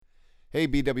Hey,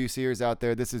 BWCers out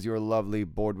there. This is your lovely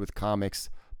Board with Comics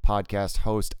podcast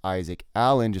host, Isaac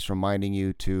Allen, just reminding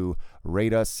you to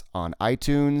rate us on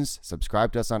iTunes,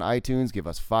 subscribe to us on iTunes, give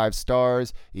us 5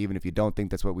 stars, even if you don't think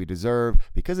that's what we deserve,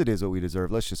 because it is what we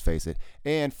deserve, let's just face it,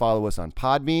 and follow us on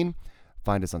Podbean.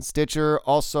 Find us on Stitcher.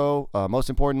 Also, most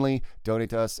importantly,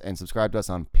 donate to us and subscribe to us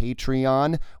on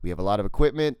Patreon. We have a lot of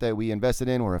equipment that we invested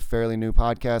in. We're a fairly new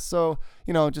podcast, so,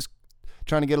 just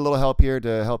trying to get a little help here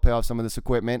to help pay off some of this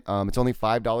equipment. It's only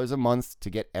 $5 a month to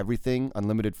get everything,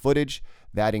 unlimited footage.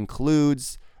 That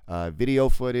includes video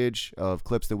footage of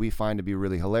clips that we find to be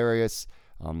really hilarious.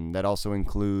 That also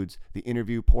includes the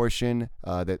interview portion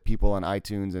that people on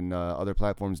iTunes and other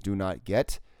platforms do not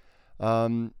get.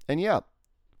 And yeah,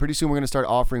 pretty soon we're going to start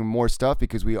offering more stuff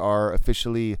because we are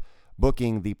officially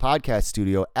booking the podcast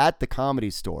studio at the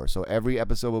Comedy Store. So every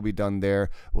episode will be done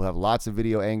there. We'll have lots of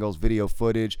video angles, video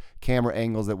footage, camera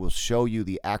angles that will show you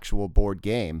the actual board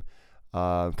game.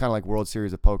 Kind of like World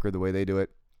Series of Poker, the way they do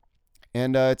it.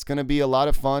 And it's going to be a lot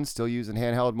of fun, still using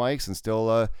handheld mics and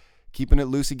still keeping it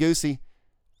loosey-goosey.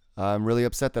 I'm really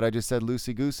upset that I just said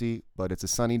loosey-goosey, but it's a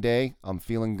sunny day. I'm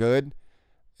feeling good,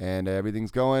 and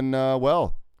everything's going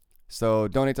well. So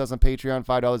donate to us on Patreon,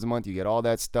 $5 a month. You get all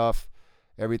that stuff,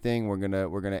 everything. We're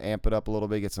gonna amp it up a little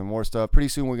bit, get some more stuff. Pretty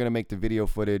soon we're gonna make the video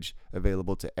footage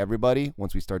available to everybody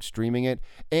once we start streaming it,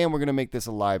 and we're gonna make this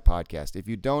a live podcast. If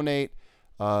you donate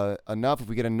enough, if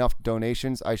we get enough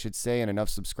donations, I should say, and enough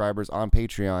subscribers on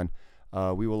Patreon,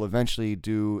 we will eventually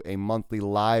do a monthly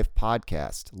live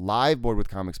podcast, live Board with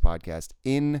Comics podcast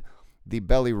in the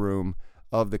belly room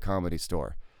of the Comedy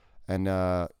Store. And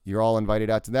you're all invited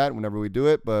out to that whenever we do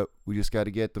it, but we just got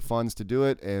to get the funds to do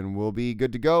it, and we'll be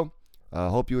good to go.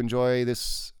 Hope you enjoy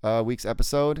this week's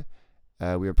episode.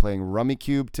 We are playing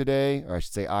Rummikub today, or I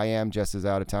should say I am. Jess is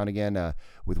out of town again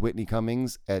with Whitney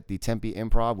Cummings at the Tempe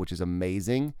Improv, which is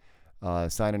amazing.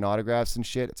 Signing autographs and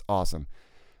shit. It's awesome.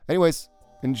 Anyways,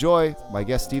 enjoy my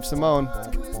guest, Steve Simeone.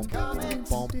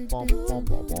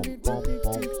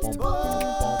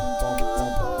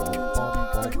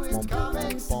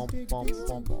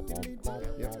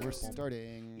 Yep, we're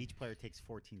starting. Each player takes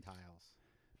 14 tiles.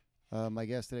 My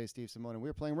guest today is Steve Simeone, and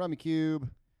we're playing Rummikub.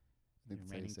 The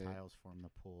remaining tiles form the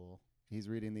pool. He's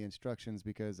reading the instructions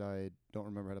because I don't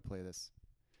remember how to play this.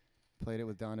 Played it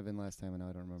with Donovan last time, and now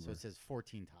I don't remember. So it says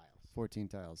 14 tiles. 14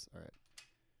 tiles. All right.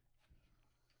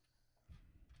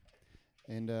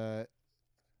 And the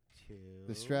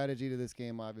strategy to this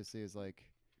game obviously is like,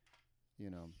 you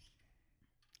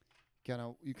kind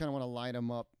of want to line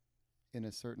them up in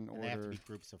a certain order. They have to be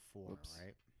groups of 4,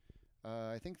 right?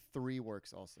 I think 3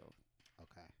 works also.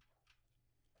 Okay.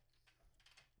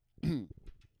 And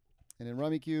in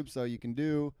Rummikub, so you can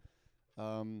do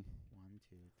 1,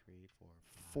 2, 3, 4,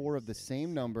 5, 4 of the 6, same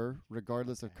 7. number,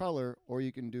 regardless of color, or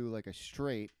you can do like a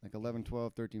straight, like 11,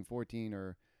 12, 13, 14,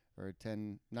 or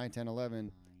 10, 9, 10, 11,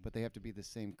 9, but they have to be the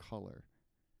same color.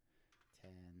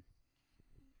 10.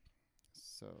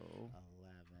 So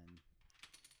 11.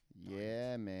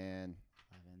 Yeah, man.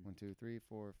 11. 1, 2, 3,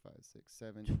 4, 5, 6,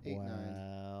 7, 12. 8,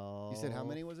 9. You said how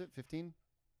many was it? 15?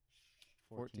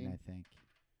 14, I think.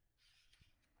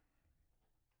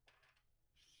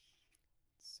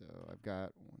 So I've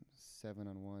got 7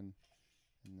 on 1,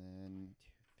 and then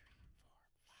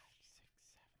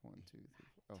 1, 2, 3,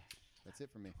 4. Oh, that's it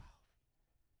for me.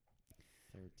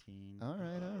 13. All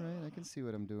right. I can see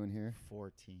what I'm doing here.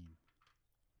 14.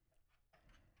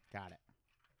 Got it.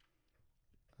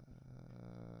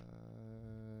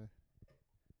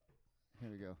 Here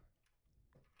we go.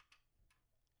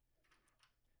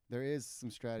 There is some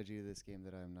strategy to this game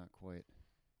that I'm not quite.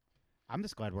 I'm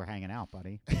just glad we're hanging out,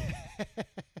 buddy.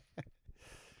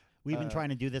 We've been trying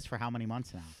to do this for how many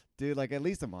months now? Dude, like at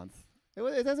least a month.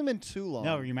 It hasn't been too long.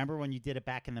 No, remember when you did it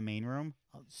back in the main room?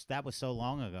 That was so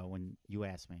long ago when you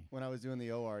asked me. When I was doing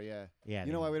the OR, yeah. Yeah.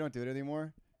 You know why we don't do it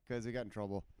anymore? Because we got in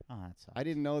trouble. Oh, that sucks. I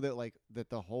didn't know that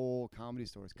the whole Comedy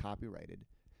Store is copyrighted.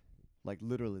 Like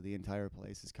literally the entire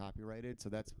place is copyrighted.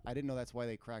 So I didn't know that's why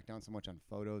they cracked down so much on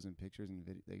photos and pictures and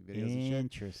videos and shit.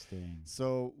 Interesting.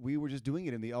 So we were just doing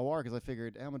it in the OR because I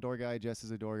figured I'm a door guy, Jess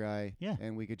is a door guy. Yeah.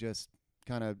 And we could just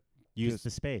kind of Use the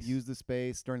space. Use the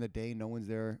space during the day. No one's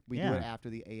there. We do it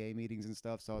after the AA meetings and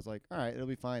stuff. So I was like, all right, it'll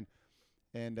be fine.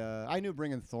 And I knew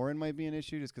bringing Thorin might be an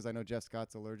issue just because I know Jeff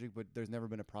Scott's allergic, but there's never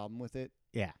been a problem with it.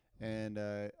 Yeah. And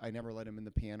I never let him in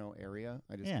the piano area.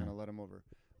 I just kind of let him over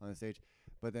on the stage.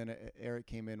 But then Eric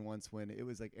came in once when it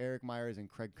was like Eric Myers and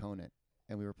Craig Conant.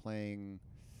 And we were playing,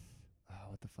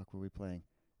 what the fuck were we playing?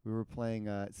 We were playing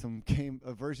a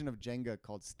version of Jenga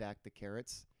called Stack the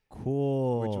Carrots.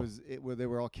 Cool. Which was where they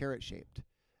were all carrot shaped.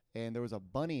 And there was a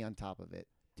bunny on top of it.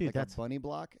 Dude, like that's a bunny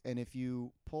block. And if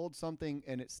you pulled something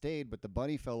and it stayed, but the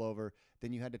bunny fell over,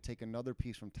 then you had to take another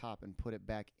piece from top and put it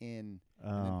back in,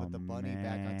 and then put the bunny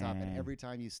back on top. And every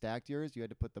time you stacked yours, you had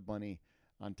to put the bunny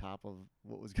on top of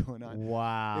what was going on.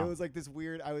 Wow. It was like this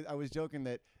weird. I was joking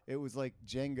that it was like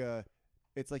Jenga.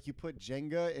 It's like you put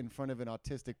Jenga in front of an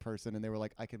autistic person, and they were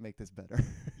like, "I can make this better."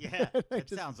 Yeah, that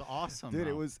sounds awesome, dude.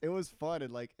 though. It was fun,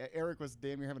 and like Eric was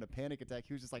damn near having a panic attack.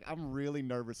 He was just like, "I'm really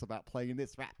nervous about playing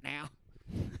this right now."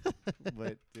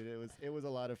 But dude, it was a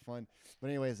lot of fun. But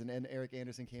anyways, and Eric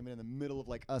Anderson came in the middle of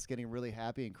like us getting really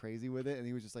happy and crazy with it, and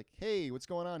he was just like, "Hey, what's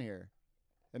going on here?"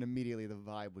 And immediately the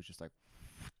vibe was just like.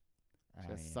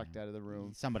 Just sucked out of the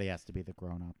room. Somebody has to be the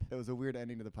grown up. It was a weird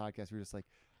ending to the podcast. We were just like,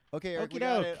 okay, Eric, Okey we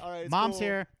got doke. it. All right, it's Mom's cool.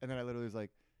 here. And then I literally was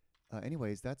like,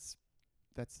 anyways, that's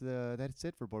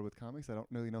it for Board with Comics. I don't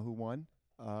really know who won.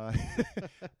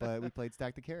 But we played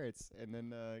Stack the Carrots. And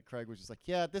then Craig was just like,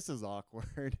 yeah, this is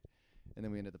awkward. And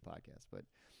then we ended the podcast. But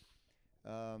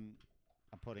I'm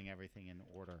putting everything in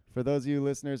order. for those of you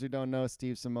listeners who don't know,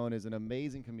 Steve Simeone is an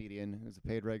amazing comedian who's a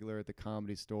paid regular at the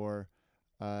Comedy Store.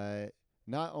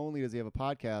 Not only does he have a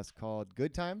podcast called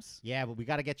Good Times. Yeah, but we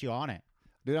got to get you on it.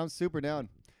 Dude, I'm super down.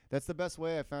 That's the best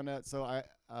way I found out. So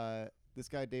this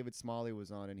guy David Smalley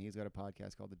was on, and he's got a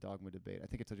podcast called The Dogma Debate. I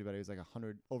think I told you about it. He's like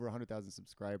over 100,000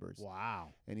 subscribers. Wow.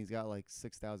 And he's got like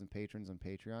 6,000 patrons on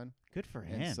Patreon. Good for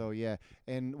him. And so yeah,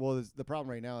 and well, the problem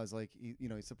right now is like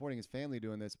he's supporting his family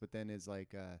doing this, but then is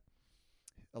like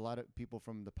a lot of people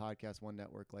from the Podcast One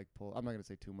network like I'm not gonna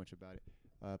say too much about it.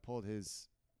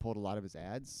 Pulled a lot of his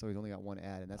ads, so he's only got one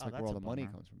ad, and that's like where all the money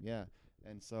comes from. Yeah,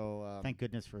 and so thank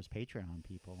goodness for his Patreon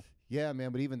people. Yeah,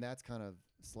 man, but even that's kind of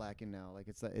slacking now. Like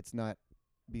it's not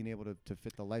being able to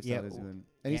fit the lifestyle he's doing.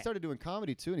 And he started doing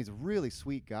comedy too, and he's a really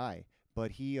sweet guy.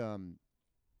 But he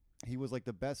was like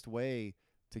the best way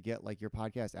to get like your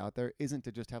podcast out there isn't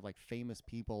to just have like famous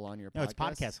people on your podcast. No, it's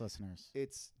podcast listeners.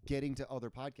 It's getting to other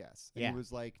podcasts. And he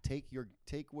was like, take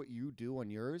what you do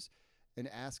on yours and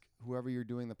ask whoever you're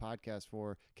doing the podcast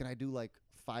for, can I do like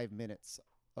 5 minutes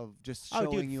of just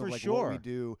showing you like what we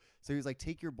do? So he was like,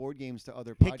 take your board games to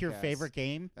other podcasts. Pick your favorite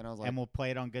game, and I was like, and we'll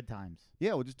play it on Good Times.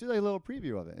 Yeah, we'll just do like a little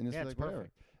preview of it. And just yeah, like, it's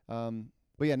perfect.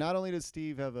 But yeah, not only does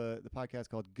Steve have the podcast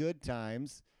called Good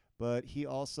Times, but he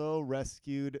also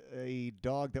rescued a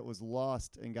dog that was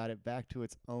lost and got it back to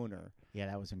its owner. Yeah,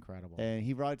 that was incredible. And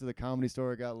he brought it to the Comedy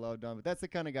Store, got loved on. But that's the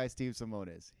kind of guy Steve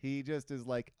Simeone is. He just is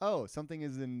like, oh, something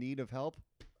is in need of help,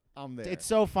 I'm there. It's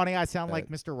so funny. I sound like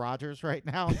Mr. Rogers right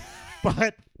now,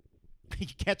 but you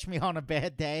catch me on a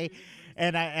bad day,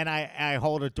 and I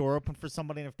hold a door open for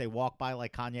somebody, and if they walk by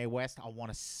like Kanye West, I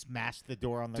want to smash the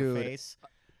door on their face.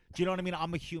 Do you know what I mean?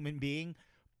 I'm a human being,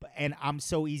 and I'm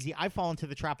so easy. I fall into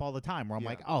the trap all the time where I'm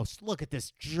like, oh, look at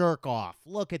this jerk off.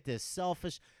 Look at this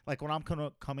selfish. Like when I'm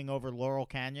coming over Laurel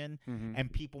Canyon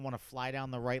and people want to fly down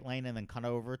the right lane and then cut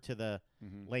over to the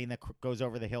lane that goes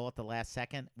over the hill at the last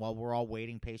second while we're all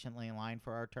waiting patiently in line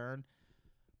for our turn.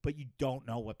 But you don't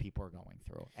know what people are going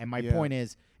through. And my point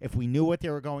is, if we knew what they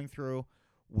were going through,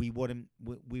 we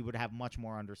would have much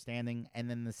more understanding. And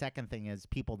then the second thing is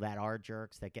people that are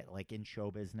jerks that get like in show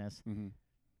business.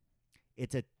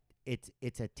 It's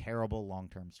a terrible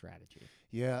long-term strategy.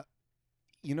 Yeah.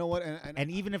 You know what? And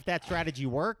even if that strategy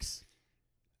works,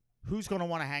 who's going to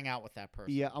want to hang out with that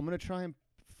person? Yeah, I'm going to try and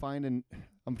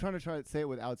I'm trying to say it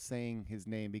without saying his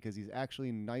name because he's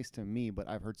actually nice to me, but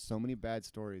I've heard so many bad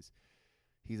stories.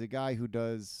 He's a guy who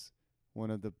does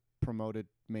one of the promoted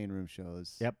main room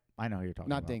shows. Yep, I know who you're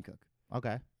talking about. Not Dane Cook.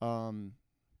 Okay.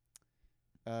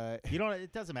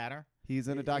 It doesn't matter. He's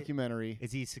in a documentary.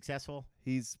 Is he successful?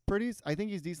 I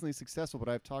think he's decently successful, but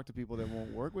I've talked to people that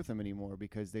won't work with him anymore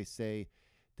because they say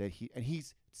that he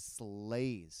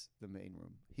slays the main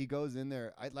room. He goes in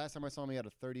there. Last time I saw him, he had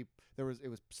it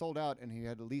was sold out, and he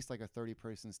had at least like a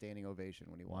 30-person standing ovation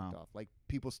when he walked off. Like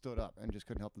people stood up and just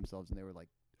couldn't help themselves, and they were like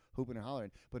hooping and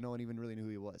hollering, but no one even really knew who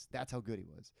he was. That's how good he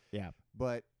was. Yeah.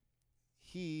 But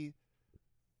he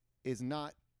is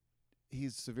not.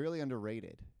 He's severely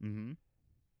underrated. Mm-hmm.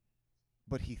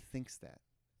 But he thinks that,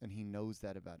 and he knows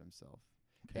that about himself.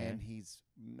 Okay. And he's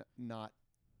not.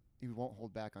 He won't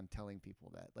hold back on telling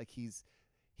people that. Like he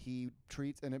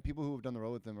treats, and then people who have done the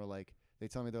road with him are like, they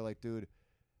tell me, they're like, dude,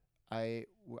 I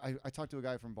talked to a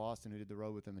guy from Boston who did the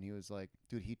road with him, and he was like,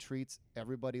 dude, he treats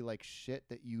everybody like shit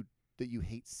that you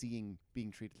hate seeing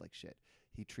being treated like shit.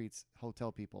 He treats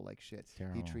hotel people like shit.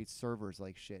 He treats servers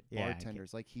like shit.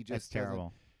 Bartenders like he just. That's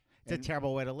terrible. It's a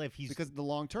terrible way to live. Because the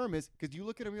long term is because you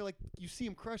look at him, you're like, you see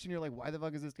him crush, and you're like, why the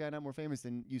fuck is this guy not more famous?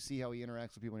 And you see how he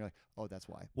interacts with people, and you're like, oh, that's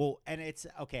why. Well, and it's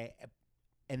okay.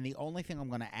 And the only thing I'm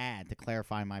going to add to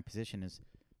clarify my position is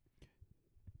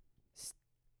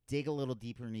dig a little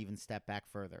deeper and even step back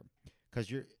further. Because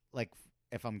you're like,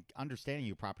 if I'm understanding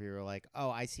you properly, you're like,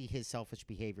 oh, I see his selfish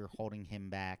behavior holding him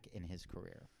back in his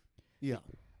career. Yeah.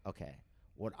 Okay.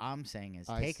 What I'm saying is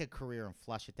I take a career and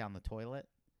flush it down the toilet.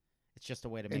 It's just a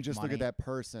way to make and just money. look at that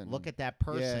person. Look at that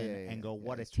person yeah, and go,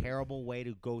 what a that's true. terrible way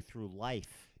to go through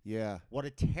life. Yeah. What a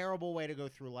terrible way to go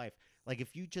through life. Like,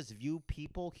 if you just view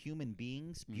people, human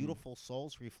beings, beautiful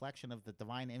souls, reflection of the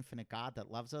divine infinite God that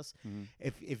loves us,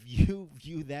 if you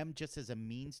view them just as a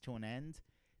means to an end,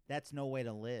 that's no way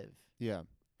to live. Yeah.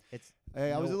 It's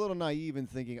I was a little naive in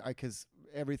thinking, because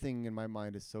everything in my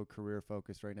mind is so career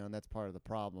focused right now, and that's part of the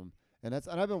problem. And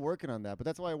I've been working on that, but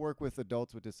that's why I work with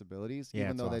adults with disabilities,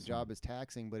 even though that job is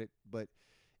taxing. But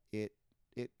it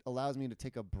allows me to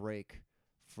take a break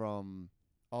from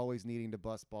always needing to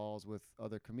bust balls with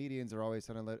other comedians, or always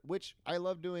which I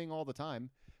love doing all the time,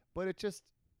 but it just,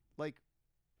 like,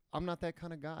 I'm not that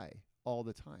kind of guy all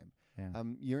the time. Yeah.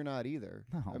 You're not either.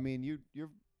 No. I mean,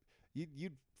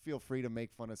 you'd feel free to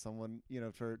make fun of someone,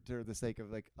 for the sake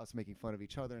of, like, us making fun of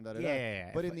each other and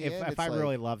Yeah. But in the end, if I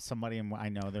really love somebody and I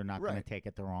know they're not going to take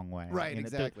it the wrong way, right?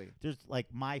 Exactly. There's like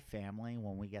my family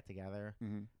when we get together.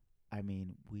 I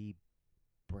mean, we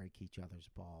break each other's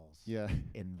balls. Yeah.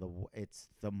 It's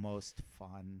the most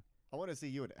fun. I want to see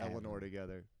you and Eleanor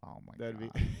together. Oh my That'd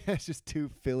God. be it's just two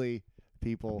Philly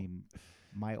people. I mean,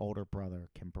 my older brother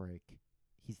can break.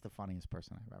 He's the funniest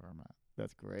person I've ever met.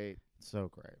 That's great. So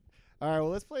great. All right,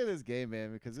 well, let's play this game,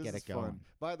 man, because this is going. fun.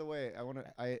 By the way,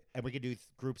 And we could do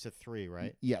groups of 3,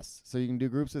 right? Yes. So you can do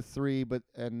groups of 3,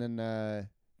 and then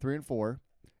 3 and 4.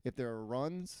 If there are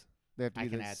runs, they have to be I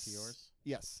can add to yours.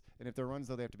 Yes. And if there are runs,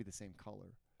 though, they have to be the same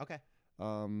color. Okay.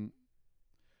 So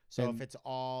if it's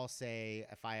all, say,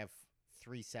 if I have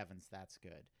 3 7s, that's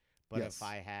good. But yes. if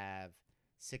I have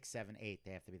 6, 7, 8,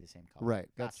 they have to be the same color. Right.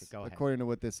 Gotcha. That's Go ahead. according to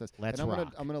what this says. Let's and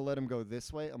rock. I'm gonna let him go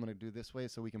this way. I'm gonna do this way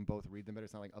so we can both read them better.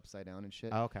 It's not like upside down and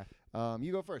shit. Oh, okay.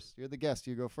 You go first. You're the guest.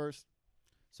 You go first.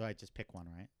 So I just pick one,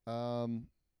 right?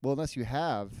 Well, unless you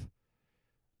have.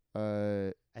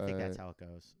 I think that's how it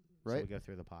goes. Right. So we go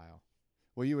through the pile.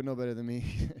 Well, you would know better than me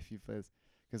if you play this,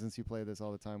 because since you play this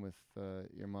all the time with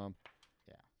your mom.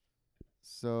 Yeah.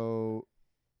 So,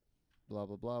 blah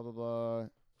blah blah blah blah.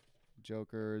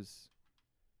 Jokers.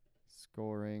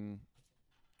 Scoring.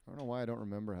 I don't know why I don't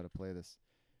remember how to play this.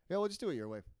 Yeah, we'll just do it your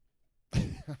way.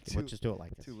 We'll just do it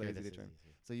like this. Too Here, lazy this to try. is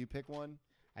easy. So you pick one.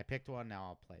 I picked one. Now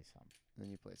I'll play some.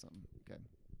 Then you play something. Okay.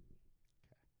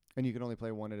 And you can only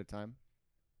play one at a time.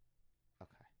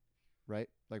 Okay. Right?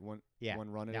 Like one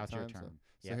run at now a it's time. your turn.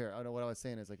 So here, I know what I was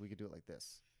saying is, like, we could do it like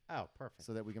this. Oh, perfect.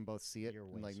 So that we can both see it. You're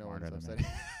and, way like, no smarter one's than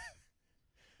upset. me.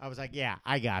 I was like, yeah,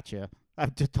 I got you.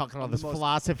 I'm just talking all I'm this the most-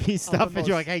 philosophy stuff, and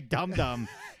you're like, hey, dum-dum.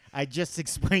 I just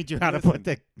explained you how to put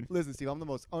the... Listen, Steve, I'm the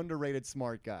most underrated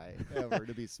smart guy ever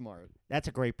to be smart. That's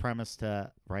a great premise to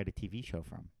write a TV show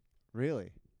from.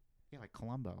 Really? Yeah, like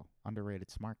Columbo, underrated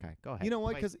smart guy. Go ahead. You know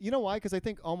what? Because I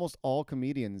think almost all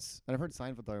comedians, and I've heard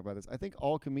Seinfeld talk about this, I think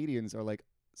all comedians are, like,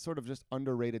 sort of just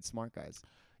underrated smart guys.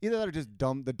 Either that or just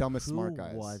the dumbest smart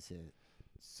guys. Who was it?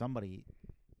 Somebody,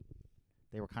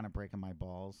 they were kind of breaking my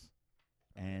balls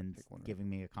and giving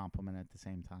me a compliment at the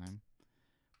same time.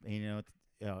 And,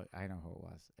 I know who it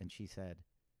was. And she said,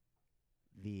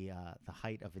 the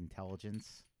height of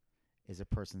intelligence is a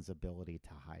person's ability to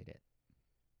hide it.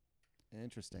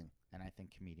 Interesting. And I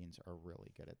think comedians are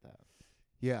really good at that.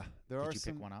 Yeah. Did you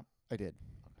pick one up? I did.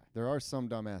 Okay. There are some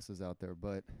dumbasses out there,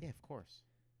 but... Yeah, of course.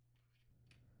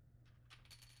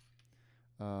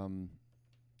 Ooh,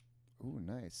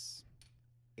 nice.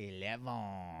 11.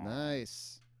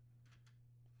 Nice.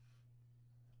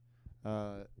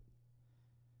 That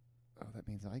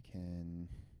means I can...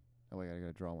 Oh, wait, I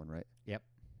gotta draw one, right? Yep.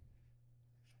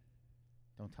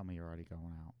 Don't tell me you're already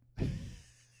going out.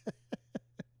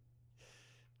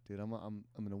 Dude, I'm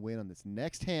gonna win on this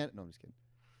next hand. No, I'm just kidding.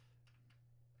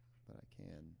 But I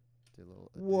can do a little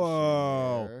addition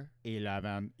Whoa. there.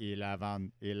 11.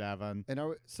 And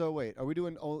are we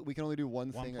doing? We can only do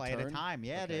one thing play a turn? at a time.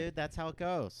 Yeah, Okay. dude. That's how it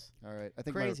goes. All right. I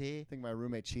think Crazy. I think my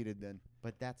roommate cheated then.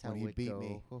 But that's how when he it beat goes.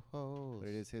 me. But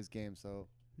it is his game, so.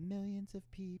 Millions of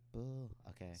people.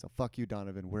 Okay. So fuck you,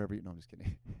 Donovan. Wherever you. No, I'm just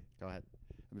kidding. Go ahead.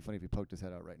 It'd be funny if he poked his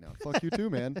head out right now. Fuck you too,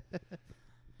 man.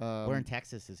 Where in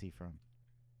Texas is he from?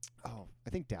 Oh,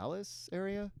 I think Dallas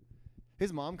area.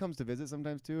 His mom comes to visit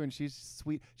sometimes too, and she's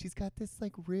sweet. She's got this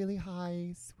like really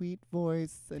high, sweet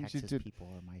voice, and Texas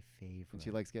people are my favorite. And she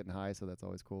likes getting high, so that's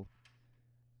always cool.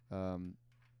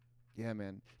 Yeah,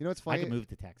 man. You know what's funny? I could move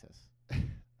to Texas.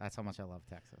 That's how much I love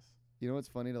Texas. You know what's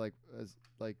funny to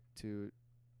to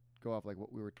go off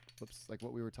what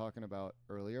we were talking about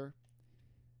earlier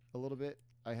a little bit.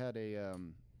 I had a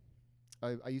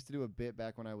I used to do a bit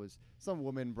back when I was some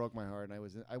woman broke my heart,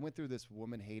 and I went through this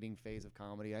woman hating phase of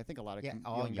comedy. I think a lot of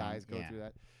young guys go through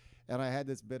that. And I had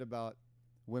this bit about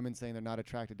women saying they're not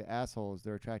attracted to assholes,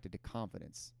 they're attracted to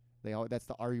confidence. That's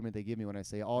the argument they give me when I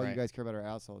say all you guys care about are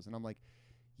assholes, and I'm like,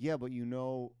 yeah, but you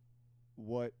know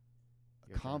what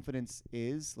confidence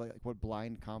is, like what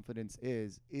blind confidence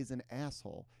is an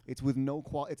asshole. It's with no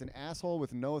it's an asshole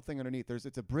with no thing underneath.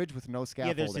 It's a bridge with no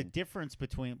scaffolding. Yeah, there's a difference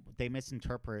between, they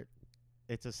misinterpret.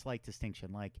 It's a slight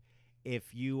distinction. Like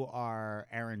if you are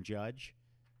Aaron Judge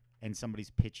and somebody's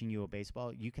pitching you a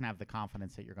baseball, you can have the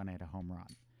confidence that you're going to hit a home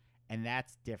run, and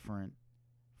that's different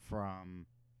from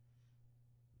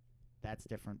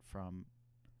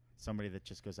somebody that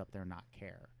just goes up there and not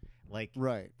care. Like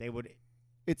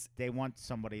they want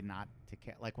somebody not to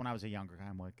care. Like when I was a younger guy,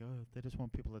 I'm like, oh, they just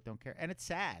want people that don't care. And it's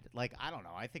sad. Like, I don't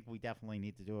know. I think we definitely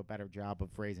need to do a better job of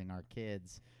raising our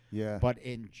kids. Yeah. But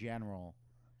in general,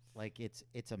 like it's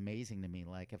amazing to me.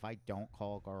 Like if I don't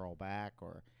call a girl back,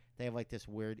 or they have like this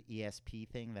weird ESP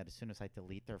thing that as soon as I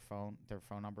delete their phone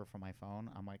number from my phone,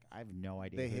 I'm like, I have no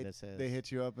idea who this is. They hit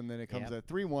you up and then it comes at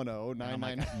 310-99.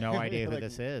 Like, no idea who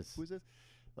this is. Who's this?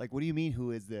 Like, what do you mean,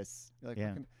 who is this? Like,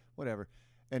 whatever.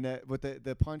 And but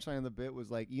the punchline of the bit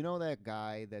was like, you know that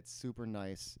guy that's super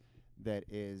nice, that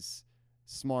is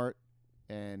smart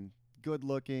and good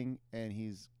looking, and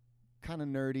he's kind of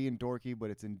nerdy and dorky, but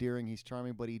it's endearing, he's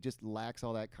charming, but he just lacks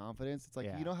all that confidence. It's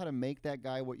like, you know how to make that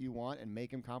guy what you want and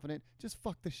make him confident? Just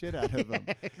fuck the shit out of him.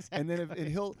 Exactly. And then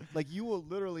he'll, like, you will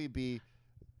literally be,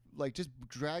 like, just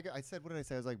drag, what did I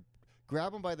say? I was like,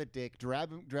 grab him by the dick, drag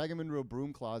him into a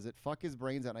broom closet, fuck his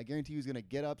brains out, and I guarantee you he's going to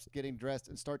get up, getting dressed,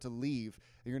 and start to leave.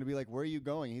 And you're going to be like, where are you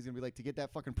going? He's going to be like, to get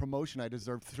that fucking promotion I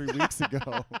deserved 3 weeks ago.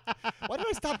 Why did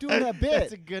I stop doing that bit?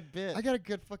 That's a good bit. I got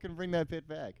to fucking bring that bit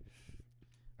back.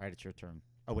 All right, it's your turn.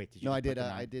 Oh, wait, did you? No, I did.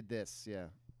 I did this, yeah.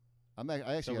 I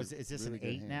actually. So is this really an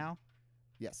 8 now?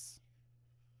 Yes.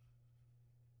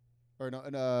 Or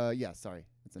no, yeah, sorry.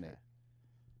 It's an 8.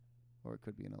 Or it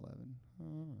could be an 11.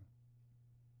 Oh.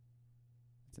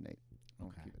 It's an 8.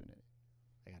 I'll keep it an 8.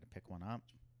 I got to pick one up.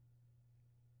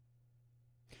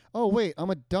 Oh, wait,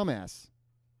 I'm a dumbass.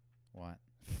 What?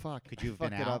 Fuck. Could you have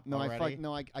been out No, already?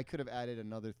 I could have added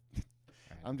another.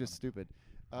 I'm just stupid.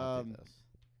 I'll do this.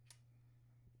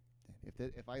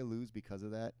 If I lose because of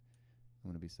that,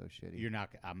 I'm gonna be so shitty. You're not.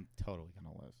 I'm totally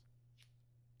gonna lose.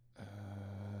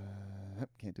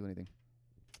 Can't do anything.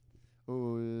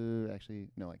 Oh, actually,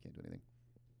 no, I can't do anything.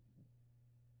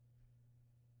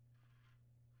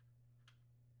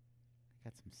 I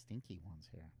got some stinky ones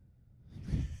here.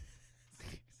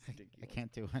 I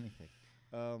can't do anything.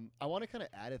 I want to kind of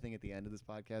add a thing at the end of this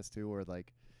podcast too, where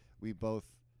like we both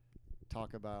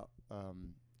talk about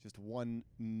just one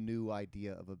new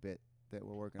idea of a bit that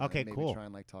we're working on. Okay, maybe cool. Try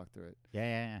and like talk through it.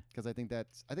 Yeah. Because I think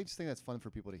that's fun for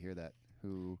people to hear that.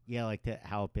 Like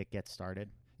how a bit gets started.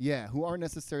 Yeah, who aren't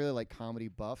necessarily like comedy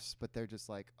buffs, but they're just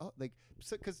like, oh, like,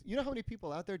 because you know how many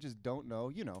people out there just don't know.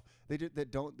 You know, they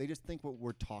just think what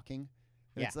we're talking.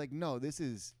 And it's like, no, this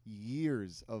is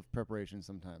years of preparation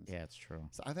sometimes. Yeah, it's true.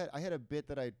 So I had a bit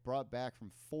that I brought back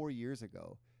from 4 years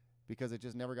ago because it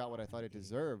just never got what I thought it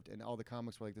deserved, and all the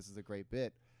comics were like, this is a great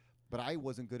bit. But I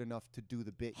wasn't good enough to do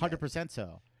the bit 100%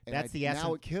 so. And That's the essence.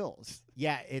 Now it kills.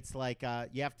 Yeah, it's like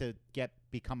you have to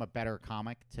become a better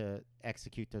comic to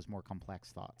execute those more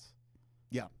complex thoughts.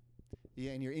 Yeah.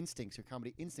 Yeah, and your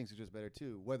comedy instincts are just better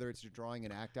too, whether it's you're drawing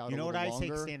an act out You know what I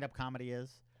longer. say stand-up comedy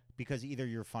is? Because either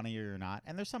you're funny or you're not.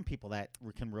 And there's some people that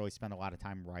can really spend a lot of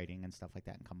time writing and stuff like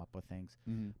that and come up with things.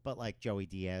 Mm-hmm. But like Joey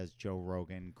Diaz, Joe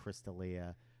Rogan, Chris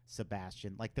D'Elia,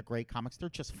 Sebastian, like the great comics, they're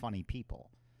just funny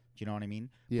people. Do you know what I mean?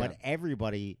 Yeah. But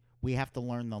everybody, we have to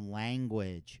learn the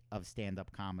language of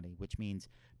stand-up comedy, which means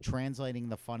translating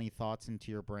the funny thoughts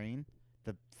into your brain.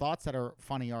 The thoughts that are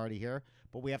funny are already here,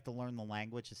 but we have to learn the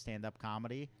language of stand-up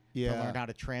comedy to learn how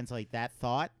to translate that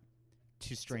thought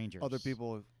to strangers, other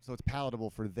people, so it's palatable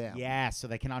for them. Yeah, so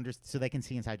they can so they can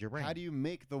see inside your brain. How do you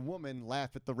make the woman laugh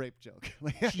at the rape joke?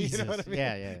 Jesus. You know what I mean?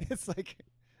 Yeah. It's like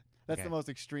that's the most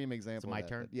extreme example. Is it my of that.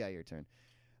 turn? Yeah, your turn.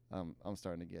 I'm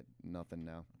starting to get nothing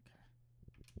now.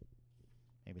 Okay.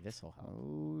 Maybe this will help.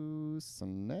 Oh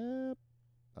snap!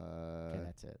 Okay,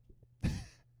 that's it.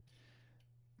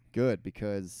 Good,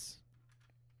 because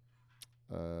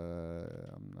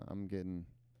I'm getting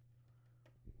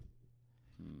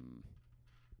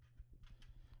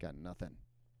got nothing.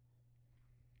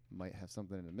 Might have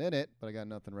something in a minute, but I got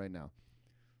nothing right now.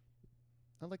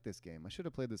 I like this game. I should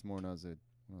have played this more when I was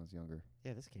younger.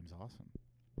 Yeah, this game's awesome.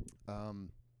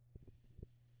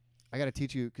 I got to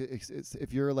teach you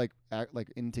if you're like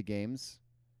into games.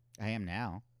 I am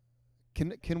now.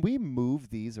 Can we move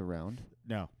these around?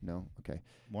 No. No. Okay.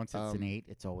 Once it's an 8,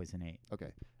 it's always an 8.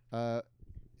 Okay.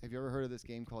 Have you ever heard of this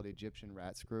game called Egyptian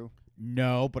Rat Screw?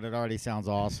 No, but it already sounds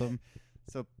awesome.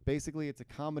 So basically, it's a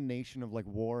combination of like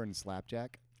war and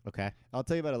slapjack. Okay. I'll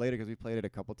tell you about it later because we played it a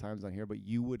couple times on here. But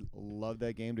you would love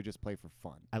that game to just play for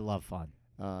fun. I love fun.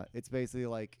 It's basically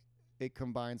like it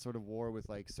combines sort of war with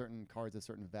like certain cards of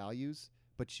certain values.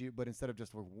 But instead of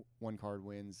just one card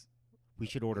wins, we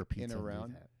should order pizza in a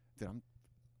round. Dude, I'm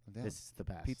down. This is the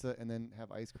best. Pizza and then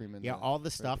have ice cream in. Yeah, all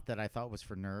the stuff that I thought was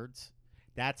for nerds.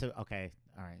 That's okay.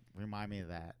 All right, remind me of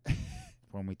that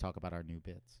when we talk about our new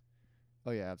bits.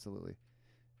 Oh yeah, absolutely.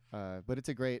 But it's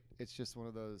a great. It's just one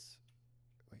of those.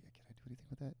 Wait, can I do anything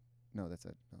with that? No, that's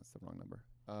it. No, that's the wrong number.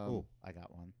 Oh, I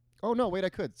got one. Oh no, wait, I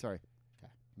could. Sorry.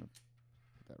 Okay. Put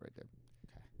that right there.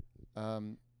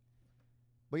 Okay.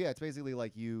 But yeah, it's basically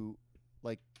like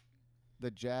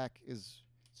the jack is.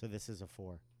 So this is a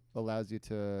 4. Allows you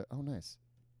to. Oh, nice.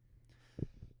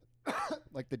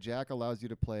 Like the jack allows you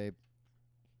to play.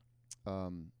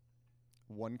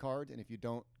 One card, and if you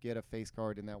don't get a face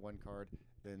card in that one card,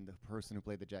 then the person who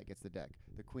played the jack gets the deck.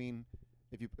 The queen,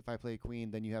 if I play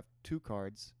queen, then you have 2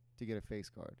 cards to get a face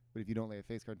card. But if you don't lay a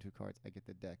face card and 2 cards, I get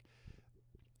the deck.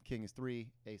 King is 3,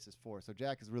 ace is 4. So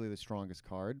jack is really the strongest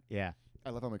card. Yeah. I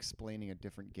love how I'm explaining a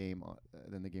different game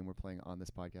than the game we're playing on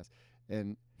this podcast.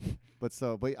 But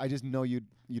I just know you'd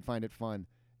find it fun.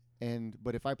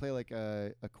 But if I play like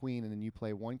a queen and then you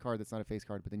play one card that's not a face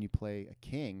card, but then you play a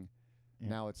king. Yeah.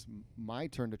 Now it's my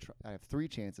turn to try. I have 3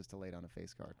 chances to lay down a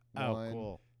face card. Oh, 1,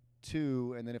 cool.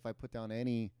 2, and then if I put down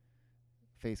any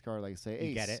face card, like say ace,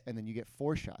 you get it. and then you get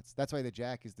 4 shots. That's why the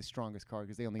jack is the strongest card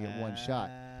because they only get 1 shot.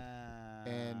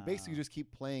 And basically, you just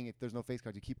keep playing. If there's no face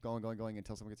cards, you keep going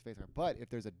until someone gets a face card. But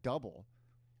if there's a double,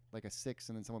 like a 6,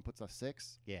 and then someone puts a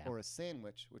 6, or a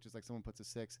sandwich, which is like someone puts a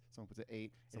 6, someone puts an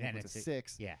 8, someone puts a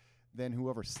 6. Yeah. Then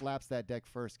whoever slaps that deck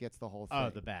first gets the whole thing. Oh,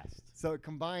 the best. So it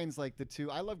combines like the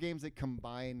two. I love games that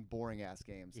combine boring-ass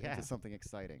games into something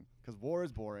exciting. Because war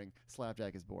is boring,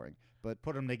 slapjack is boring. But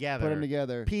put them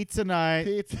together. Pizza night.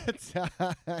 Pizza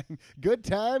time. Good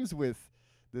times with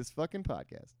this fucking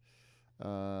podcast.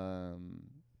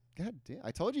 God damn.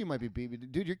 I told you might be beat me.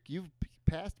 Dude, you've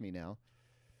passed me now.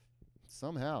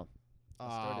 Somehow. I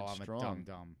started strong. I'm a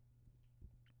dumb.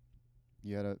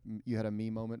 You had a me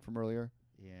moment from earlier?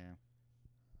 Yeah.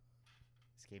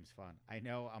 This game's fun. I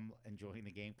know I'm enjoying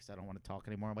the game because I don't want to talk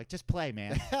anymore. I'm like, just play,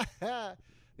 man. Yeah,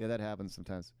 that happens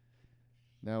sometimes.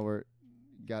 Now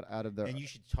got out of the. And you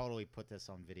should totally put this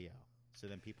on video so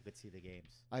then people could see the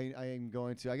games. I am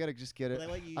going to. I got to just get it.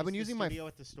 I've been using my video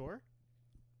at the store.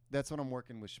 That's what I'm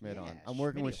working with Schmidt on. I'm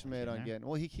working with Schmidt on getting.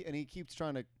 Well, he keeps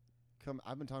trying to come.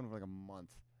 I've been talking for like a month.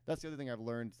 That's the other thing I've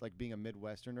learned. Like being a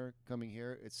Midwesterner coming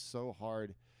here, it's so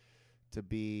hard to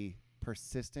be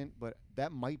persistent, but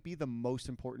that might be the most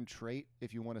important trait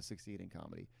if you want to succeed in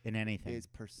comedy. In anything. Is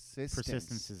persistence.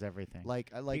 Persistence is everything. Like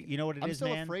you know what it I'm is, still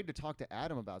man? afraid to talk to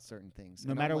Adam about certain things.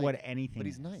 No matter what anything But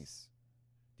he's is. nice.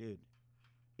 Dude,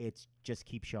 it's just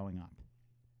keep showing up.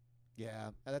 Yeah,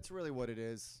 that's really what it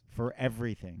is. For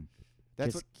everything.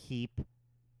 Just keep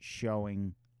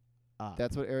showing up.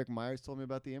 That's what Eric Myers told me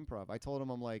about the improv. I told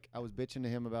him, I was bitching to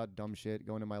him about dumb shit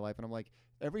going in my life, and I'm like,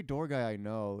 every door guy I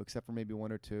know, except for maybe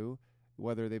 1 or 2,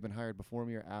 whether they've been hired before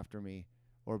me or after me,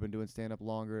 or been doing stand-up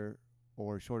longer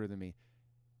or shorter than me,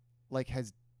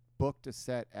 has booked a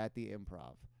set at the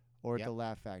improv or at the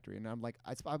Laugh Factory. And I'm like,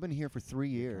 I've been here for 3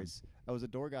 years. I was a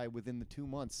door guy within the 2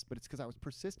 months, but it's because I was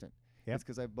persistent. Yep. It's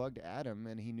because I bugged Adam,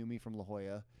 and he knew me from La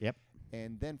Jolla. Yep.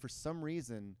 And then for some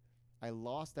reason, I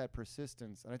lost that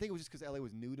persistence. And I think it was just because LA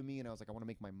was new to me, and I was like, I want to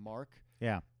make my mark.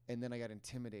 Yeah. And then I got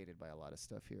intimidated by a lot of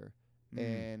stuff here.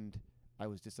 And I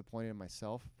was disappointed in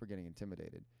myself for getting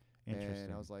intimidated. Interesting.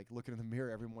 And I was like looking in the mirror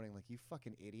every morning like, you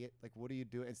fucking idiot. Like, what do you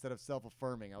do? Instead of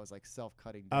self-affirming, I was like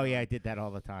self-cutting down. Oh, yeah, I did that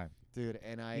all the time. Dude,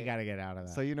 and you got to get out of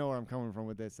that. So you know where I'm coming from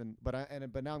with this. But now I'm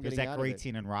There's getting out of it. There's that great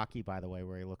scene in Rocky, by the way,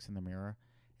 where he looks in the mirror,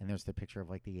 and there's the picture of,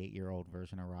 the 8-year-old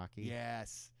version of Rocky.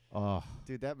 Yes. Oh.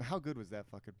 Dude, how good was that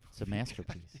fucking movie? It's a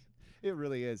masterpiece. It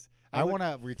really is. I want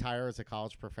to retire as a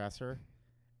college professor,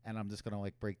 and I'm just going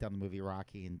to break down the movie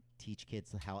Rocky and teach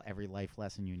kids how every life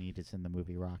lesson you need is in the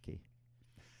movie Rocky.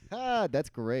 That's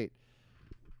great.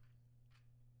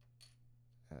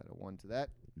 Add a 1 to that.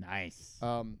 Nice.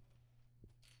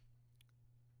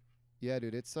 Yeah,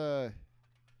 dude, it's that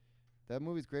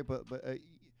movie's great, but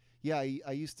yeah,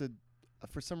 I used to.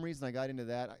 For some reason, I got into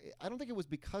that. I don't think it was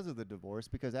because of the divorce,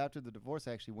 because after the divorce,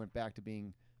 I actually went back to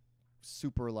being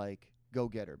super,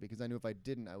 go-getter, because I knew if I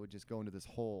didn't, I would just go into this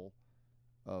hole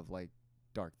of,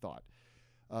 dark thought,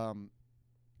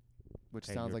 which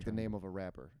sounds like the name of a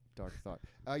rapper, dark thought.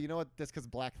 You know what? That's because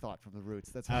Black Thought from the Roots.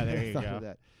 That's Oh, why there I you thought go. of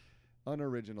that.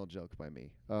 Unoriginal joke by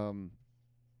me. Did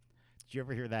you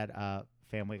ever hear that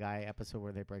Family Guy episode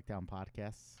where they break down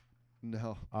podcasts?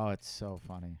 No. Oh, it's so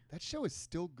funny. That show is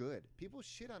still good. People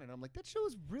shit on it. I'm like, that show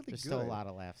is really There's good. still a lot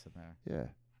of laughs in there. Yeah.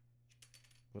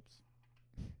 Whoops.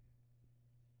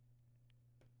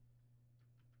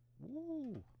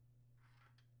 Woo.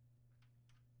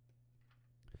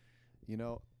 You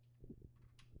know,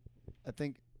 I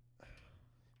think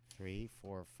 3,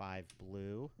 4, 5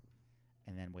 blue,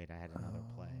 and then wait, I had another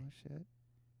play. Oh shit.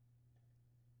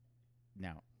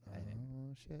 No, I didn't.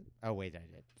 Oh shit. Oh wait, I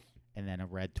did. And then a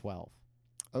red 12.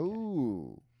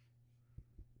 Oh.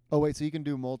 Oh wait, so you can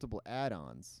do multiple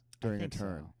add-ons during a I think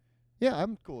turn. so. Yeah,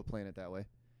 I'm cool with playing it that way.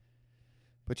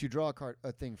 But you draw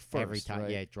a thing first, Every time,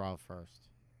 right? yeah, draw first.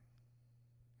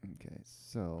 Okay,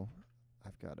 so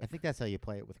I've got I think that's how you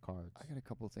play it with cards. I got a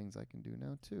couple of things I can do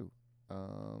now too.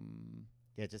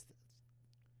 Yeah, just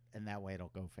and that way it'll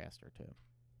go faster too.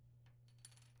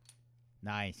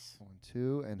 Nice. 1,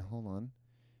 2, and hold on.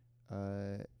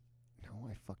 No,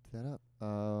 I fucked that up.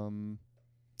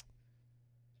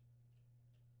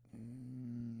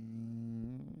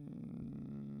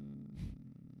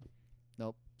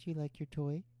 Nope. Do you like your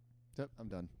toy? Yep, I'm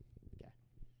done. Okay.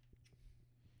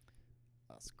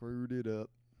 I screwed it up.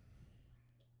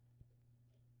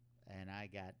 And I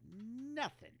got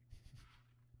nothing.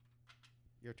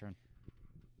 Your turn.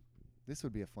 This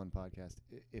would be a fun podcast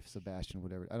if Sebastian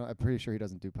would ever. I'm pretty sure he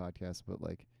doesn't do podcasts, but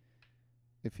like,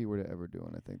 if he were to ever do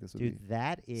one, I think this would Dude, be.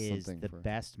 that is something the for-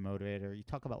 best motivator. You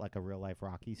talk about like a real life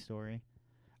Rocky story.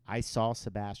 I saw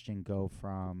Sebastian go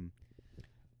from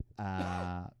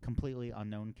completely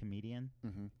unknown comedian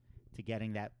Mm-hmm. to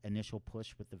getting that initial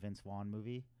push with the Vince Vaughn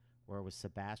movie, where it was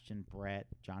Sebastian, Brett,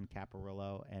 John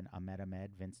Caparulo, and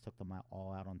Ahmed. Vince took them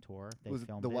all out on tour. They It was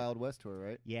filmed the it. Wild West tour,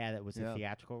 right? Yeah, that was Yeah. a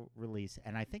theatrical release.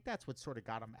 And I think that's what sort of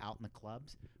got him out in the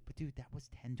clubs. But, dude, that was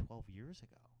 10, 12 years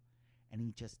ago. And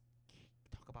he just,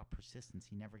 talk about persistence.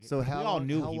 He never gets, So we how all long,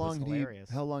 knew how he long was had hilarious.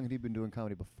 how long had he been doing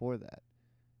comedy before that?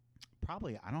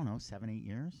 Probably, I don't know, 7, 8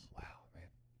 years. Wow, man.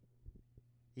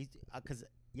 He's, because,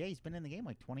 yeah, he's been in the game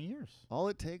like 20 years. All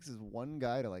it takes is one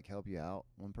guy to like help you out,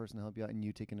 one person to help you out, and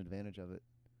you taking advantage of it.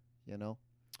 You know?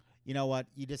 You know what?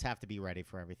 You just have to be ready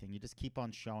for everything. You just keep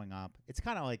on showing up. It's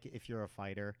kind of like if you're a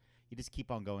fighter, you just keep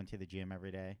on going to the gym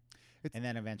every day. And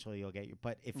then eventually you'll get your.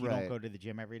 But if you don't go to the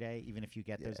gym every day, even if you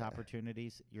get those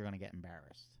opportunities, you're going to get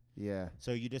embarrassed. Yeah.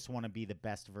 So you just want to be the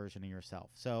best version of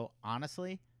yourself. So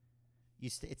honestly,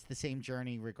 it's the same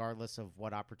journey regardless of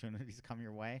what opportunities come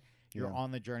your way. You're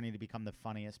on the journey to become the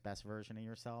funniest, best version of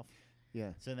yourself.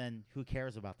 Yeah. So then who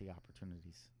cares about the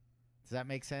opportunities? Does that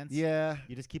make sense? Yeah.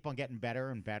 You just keep on getting better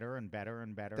and better and better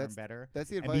and better and better. That's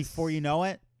the And advice. before you know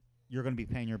it, you're going to be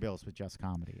paying your bills with just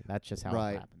comedy. That's just how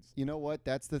it happens. You know what?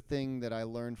 That's the thing that I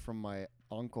learned from my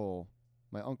uncle.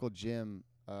 My uncle Jim.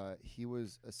 He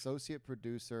was associate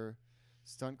producer,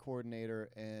 stunt coordinator,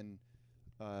 and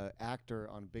actor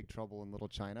on Big Trouble in Little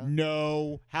China.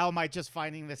 No. How am I just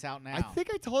finding this out now? I think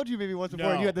I told you maybe once before,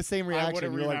 and No. you had the same reaction. I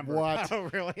You were like, "What?" Oh,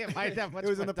 really? Am I that much It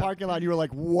was in the fucked up? parking lot. You were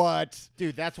like, "What?"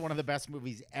 Dude, that's one of the best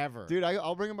movies ever. Dude,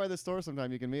 I'll bring him by the store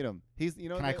sometime. You can meet him. He's, you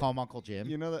know. Can I call him Uncle Jim?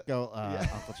 You know that Go, yeah.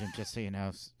 Uncle Jim, just so you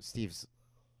know, Steve's...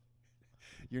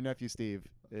 your nephew Steve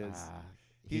is.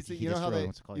 he You know just how really they,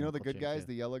 wants to call you know you the Uncle good Jim, guys, too.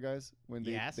 the yellow guys, when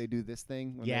Yes. they do this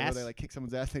thing, when Yes. they like kick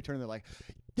someone's ass, they turn, they're like,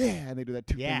 yeah, and they do that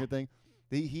two-finger thing.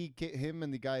 Him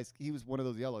and the guys, he was one of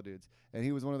those yellow dudes, and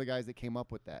he was one of the guys that came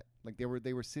up with that. Like they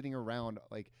were sitting around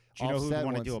like. Do you know who offset would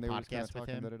want to once, do a and they were just kinda podcast with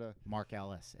talking, him? da-da-da. Mark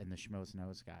Ellis and the Schmoes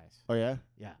Nose guys. Oh yeah,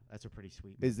 Yeah, that's a pretty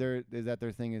sweet is that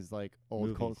their thing? Is like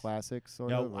old cult Movies. classics?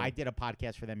 Sort No, of, or- I did a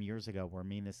podcast for them years ago where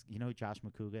me and this, you know who Josh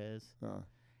McCouga is?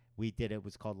 We did it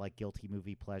was called like Guilty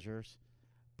Movie Pleasures,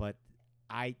 but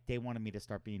they wanted me to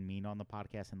start being mean on the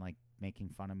podcast and like making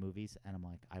fun of movies, and I'm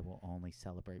like, I will only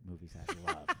celebrate movies I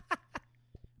love.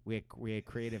 we had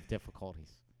creative difficulties,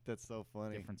 That's so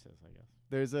funny. differences, I guess.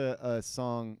 There's a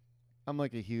song. I'm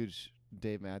like a huge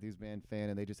Dave Matthews Band fan,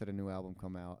 and they just had a new album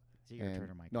come out. Is it your and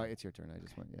turn or my No, turn? it's your turn. I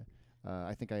just went. Yeah.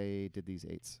 I think I did these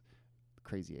 8s,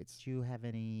 crazy 8s. Do you have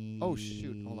any? Oh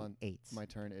shoot! Hold on. 8s. My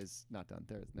turn is not done.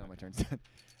 Now my Okay. turn's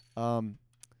done.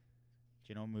 Do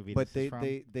you know what movie But this is from?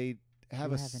 they have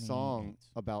you a have any song 8s?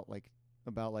 about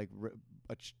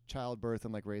a childbirth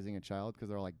and like raising a child because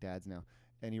they're all like dads now.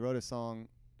 And he wrote a song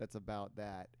that's about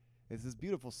that. It's this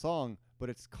beautiful song, but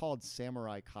it's called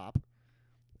Samurai Cop.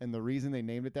 And the reason they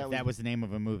named it If that was the name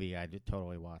of a movie, I'd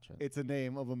totally watch it. it's a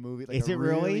name of a movie. Like Is a it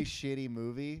really? really shitty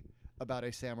movie about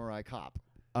a samurai cop.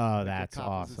 Oh, Like, the that's cop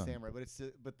was a awesome. samurai,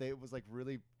 but it was like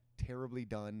really terribly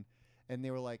done. and they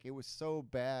were like, it was so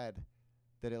bad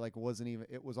that it like wasn't even.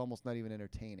 It was almost not even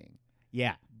entertaining.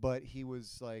 Yeah. But he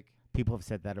was like, People have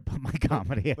said that about my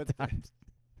comedy but at times.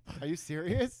 are you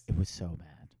serious? It was so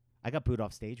bad. I got booed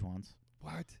off stage once.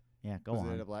 What? Yeah, go Was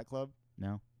on. it at a black club?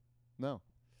 No. No.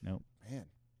 Nope. Man,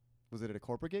 was it at a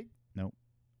corporate gig? Nope.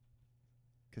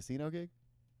 Casino gig?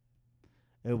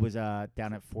 It was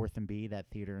down at 4th and B, that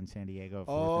theater in San Diego. 4th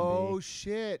Oh and B,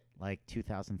 shit! like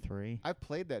 2003. I've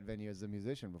played that venue as a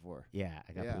musician before. Yeah,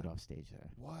 I got Yeah. booed off stage there.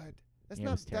 What? That's Yeah, it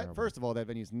not was that. terrible. First of all, that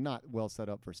venue's not well set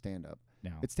up for stand up.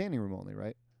 No, It's standing room only,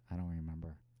 right? I don't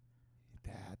remember.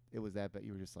 That it was that, but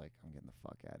you were just like, I'm getting the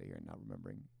fuck out of here, and not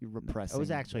remembering. You're repressing. It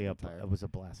was actually the entire. it was a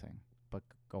blessing. But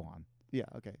go on. Yeah.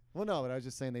 Okay. Well, no, but I was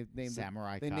just saying they named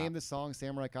Samurai they Cop. named the song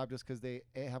Samurai Cop just because they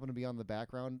happened to be on the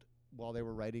background while they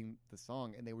were writing the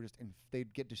song, and they were just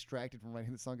they'd get distracted from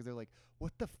writing the song because they're like,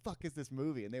 what the fuck is this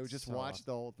movie? And they would just So watch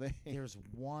the whole thing. There's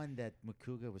one that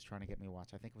Makuga was trying to get me to watch.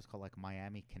 I think it was called like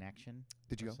Miami Connection.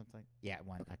 Did you or go? Something. Yeah, I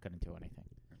went. I couldn't do anything.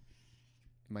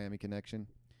 Miami Connection.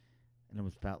 And it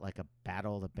was about like a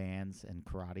battle of the bands and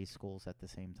karate schools at the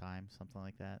same time, something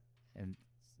like that. And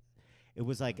it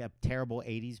was like a terrible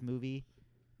 80s movie,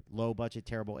 low budget,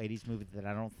 terrible 80s movie that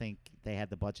I don't think they had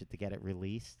the budget to get it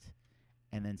released.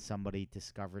 And then somebody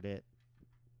discovered it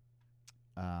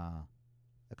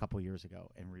a couple years ago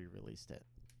and re-released it.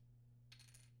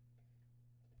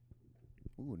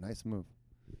 Ooh, nice move.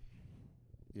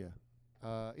 Yeah.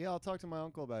 Yeah, I'll talk to my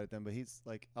uncle about it then. But he's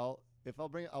like, I'll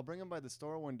bring him by the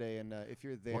store one day, and if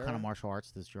you're there, What kind of martial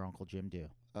arts does your Uncle Jim do?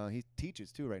 he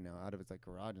teaches too right now out of his like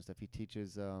garage and stuff. He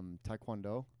teaches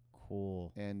taekwondo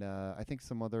Cool. and I think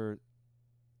some other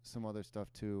stuff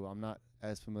too. I'm not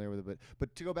as familiar with it,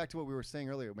 but to go back to what we were saying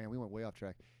earlier, man, we went way off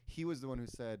track. He was the one who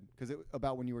said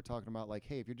about when you were talking about like,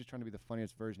 hey, if you're just trying to be the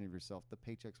funniest version of yourself, the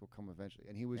paychecks will come eventually.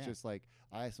 And he was just like,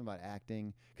 I asked him about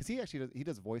acting because he actually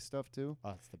does voice stuff too.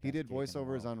 Oh, it's the best He did gig in the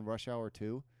voiceovers world. on Rush Hour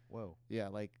 2. Whoa. Yeah,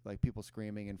 like people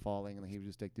screaming and falling, and he would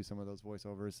just do some of those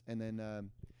voiceovers. And then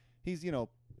he's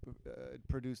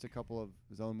produced a couple of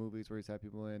his own movies where he's had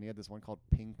people in. He had this one called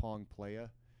Ping Pong Playa,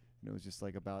 and it was just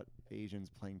like about Asians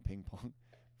playing ping pong,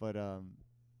 but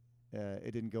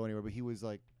it didn't go anywhere. But he was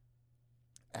like,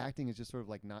 acting is just sort of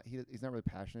like he's not really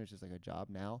passionate. It's just like a job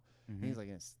now. Mm-hmm. And he's like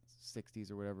in his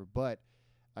 60s or whatever. But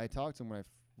I talked to him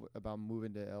about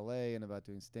moving to LA and about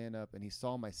doing stand up, and he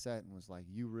saw my set and was like,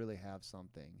 you really have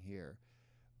something here,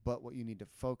 but what you need to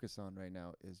focus on right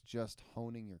now is just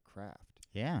honing your craft.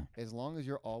 Yeah. As long as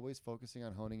you're always focusing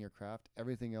on honing your craft,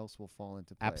 everything else will fall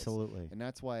into place. Absolutely. And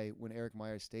that's why when Eric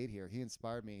Myers stayed here, he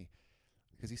inspired me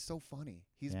because he's so funny.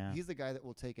 He's the guy that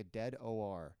will take a dead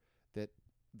OR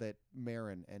that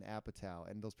Marin and Apatow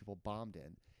and those people bombed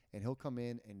in, and he'll come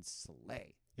in and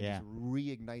slay and just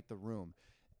reignite the room.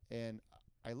 And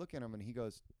I look at him and he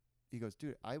goes,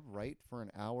 dude, I write for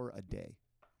an hour a day.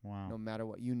 Wow. No matter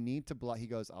what. You need to block. He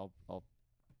goes, I'll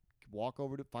walk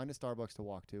over to find a Starbucks to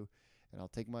walk to, and I'll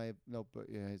take my notebook.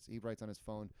 He writes on his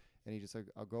phone, and he just like,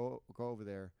 I'll go over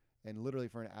there, and literally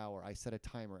for an hour, I set a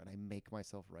timer and I make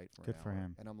myself write for Good an for hour.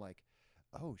 him. And I'm like,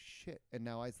 oh shit. And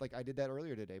now I did that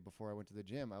earlier today before I went to the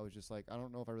gym. I was just like, I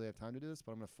don't know if I really have time to do this,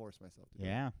 but I'm gonna force myself to do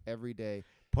it every day.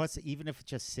 Plus, even if it's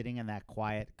just sitting in that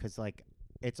quiet, because like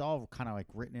it's all kind of like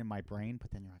written in my brain,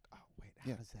 but then you're like, oh wait,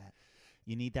 how does that?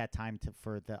 You need that time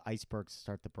for the icebergs to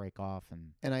start to break off.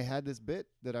 And I had this bit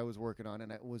that I was working on,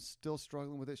 and I was still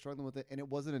struggling with it, and it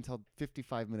wasn't until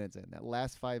 55 minutes in, that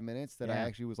last 5 minutes, that I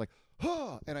actually was like,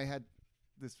 oh, and I had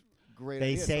this great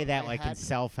they idea. say So that I like had in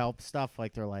self-help stuff,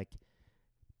 like they're like,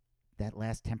 that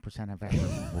last 10% of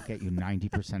effort will get you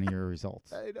 90% of your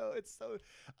results. I know, it's so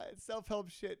self-help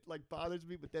shit like bothers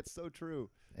me, but that's so true.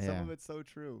 Some of it's so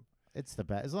true. It's the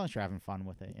best, as long as you're having fun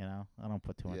with it, you know. I don't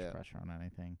put too much pressure on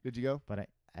anything. Did you go? But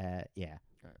yeah.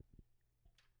 All right.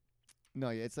 No,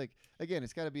 yeah, it's like, again,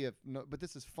 it's got to be but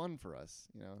this is fun for us,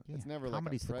 you know. Yeah. It's never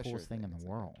Comedy's like a pressure the coolest thing in the It's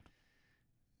world.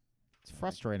 It's Yeah,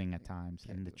 frustrating at times,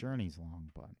 can't and the do it. journey's long,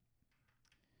 but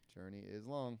journey is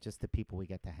long. just the people we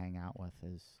get to hang out with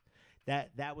is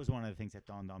that was one of the things that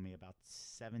dawned on me about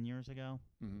 7 years ago.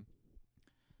 Mm-hmm.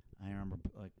 I remember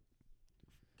like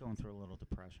going through a little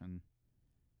depression,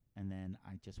 and then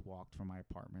I just walked from my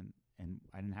apartment, and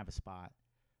I didn't have a spot,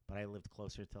 but I lived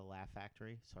closer to the Laugh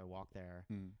Factory, so I walked there,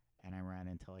 and I ran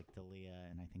into like Dalia,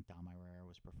 and I think Dom Irera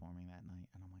was performing that night,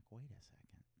 and I'm like, wait a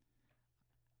second,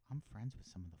 I'm friends with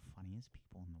some of the funniest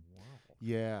people in the world.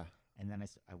 Yeah. And then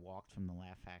I walked from the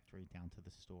Laugh Factory down to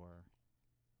the store,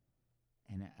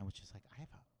 and I was just like, I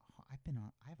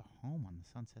have a home on the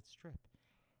Sunset Strip.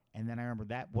 And then I remember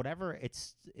that whatever it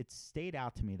stayed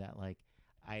out to me that like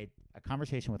I had a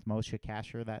conversation with Moshe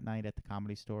Kasher that night at the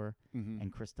Comedy Store Mm-hmm.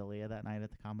 and Chris D'Elia that night at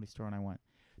the Comedy Store, and I went,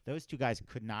 those two guys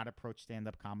could not approach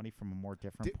stand-up comedy from a more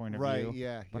different point of Right, view.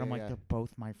 yeah. But yeah, I'm like, yeah. they're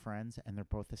both my friends, and they're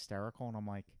both hysterical, and I'm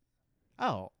like,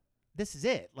 oh, this is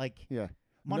it. Like, Yeah.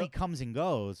 money No- comes and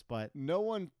goes, but No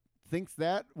one thinks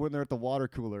that when they're at the water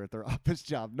cooler at their office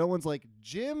job. No one's like,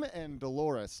 Jim and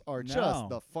Dolores are just No.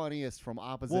 the funniest from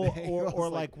opposite well, angles. or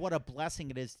like, what a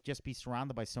blessing it is to just be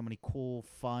surrounded by so many cool,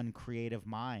 fun, creative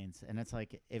minds. And it's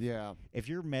like, yeah. if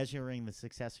you're measuring the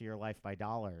success of your life by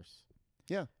dollars,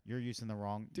 Yeah. you're using the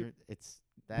wrong. Dude,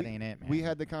 That ain't it, man. We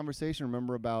had the conversation,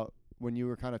 remember, about when you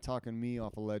were kind of talking me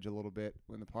off a ledge a little bit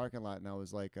in the parking lot, and I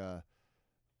was like,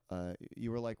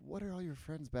 you were like, what are all your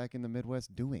friends back in the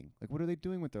Midwest doing? Like, what are they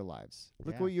doing with their lives?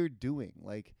 Look Yeah. what you're doing.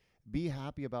 Like, be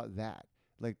happy about that.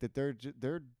 Like, that they're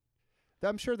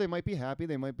I'm sure they might be happy,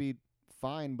 they might be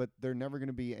fine, but they're never going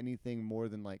to be anything more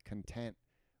than like content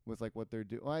with like what they're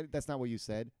doing. Well, that's not what you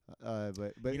said, but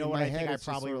you know in what my I head, think I it's just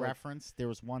probably sort of like, referenced? There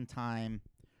was one time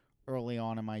early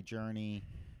on in my journey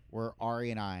where Ari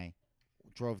and I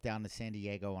drove down to San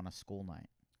Diego on a school night.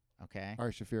 Okay.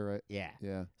 Ari Shafir, right? Yeah.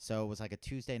 Yeah. So it was like a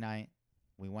Tuesday night.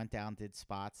 We went down, did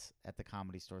spots at the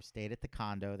Comedy Store, stayed at the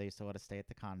condo. They used to let us stay at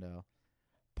the condo,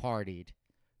 partied,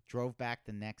 drove back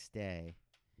the next day,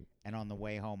 and on the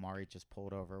way home, Ari just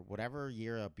pulled over. Whatever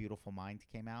year A Beautiful Mind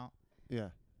came out, Yeah.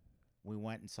 we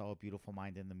went and saw A Beautiful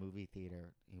Mind in the movie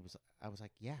theater. I was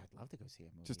like, yeah, I'd love to go see a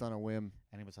movie. Just on a whim.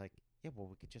 And he was like, yeah, well,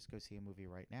 we could just go see a movie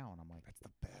right now. And I'm like, That's the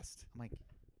best. I'm like,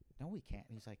 no, we can't.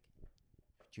 And he's like,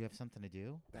 do you have something to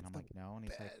do? That's and I'm the like, no. And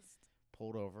he's like,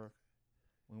 pulled over.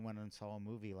 We went and saw a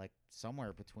movie like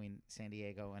somewhere between San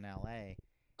Diego and L.A.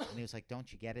 And he was like,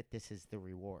 don't you get it? This is the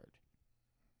reward.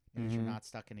 Because you're Mhm. not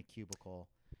stuck in a cubicle.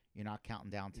 You're not counting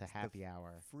down to It's the happy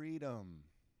hour. Freedom.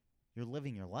 You're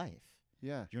living your life.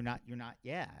 Yeah. You're not,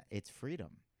 yeah, it's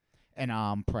freedom. And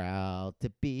I'm proud to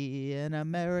be an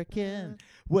American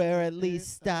where at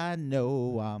least I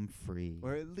know I'm free.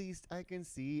 Or at least I can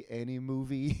see any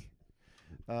movie.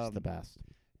 It's the best.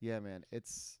 Yeah, man.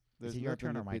 It's there's it your nothing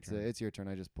turn or that my beats turn? It's your turn.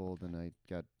 I just pulled and I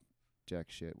got jack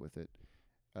shit with it.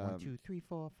 1, 2, 3,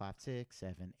 4, 5, 6,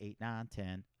 7, 8, 9,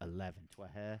 10, 11,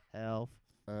 12.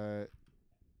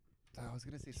 I was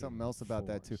gonna say 2, something else about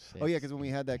that 4, too. Oh yeah, 6, because when we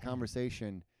had that 10.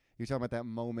 conversation, you're talking about that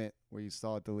moment where you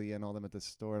saw Dalia and all them at the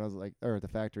store, and I was like, or at the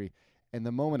factory. And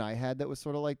the moment I had that was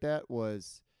sort of like that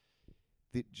was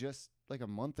just like a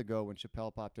month ago when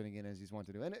Chappelle popped in again as he's wanted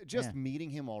to do, and just Yeah. meeting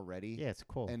him already. Yeah, it's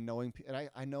cool. And knowing, and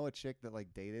I know a chick that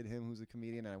like dated him who's a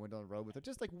comedian, and I went on the road with her.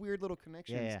 Just like weird little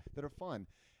connections Yeah. that are fun,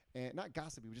 and not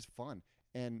gossipy, but just fun.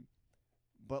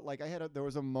 But like there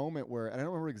was a moment where, and I don't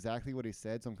remember exactly what he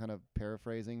said, so I'm kind of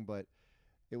paraphrasing, but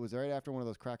it was right after one of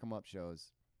those Crack 'em Up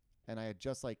shows, and I had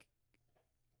just like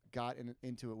got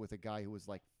into it with a guy who was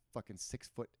like fucking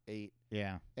 6'8"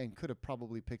 Yeah. and could have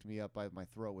probably picked me up by my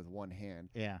throat with one hand,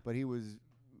 Yeah. but he was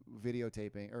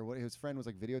videotaping, or what his friend was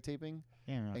like videotaping.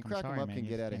 Yeah. And I'm Crack 'em sorry, Up man, can you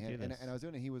get just out of can't do hand. this. And I was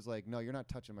doing it. He was like, "No, you're not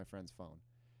touching my friend's phone."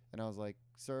 And I was like,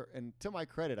 "Sir," and to my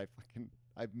credit,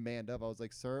 I manned up. I was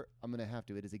like, "Sir, I'm gonna have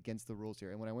to. It is against the rules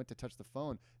here." And when I went to touch the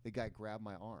phone, the guy grabbed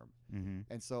my arm, Mm-hmm.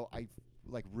 and so I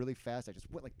like really fast. I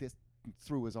just went like this, and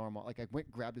threw his arm off. Like I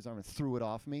grabbed his arm and threw it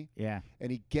off me. Yeah.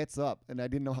 And he gets up, and I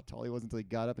didn't know how tall he was until he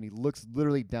got up, and he looks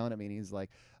literally down at me, and he's like,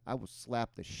 "I will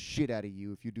slap the shit out of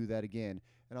you if you do that again."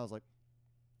 And I was like,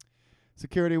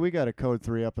 "Security, we got a code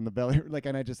 3 up in the belly." Like,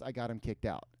 and I got him kicked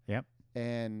out. Yep.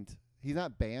 And he's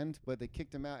not banned, but they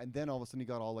kicked him out, and then all of a sudden he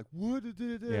got all like, "What?" of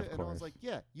And I course. was like,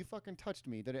 "Yeah, you fucking touched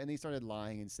me." And he started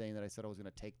lying and saying that I said I was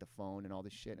gonna take the phone and all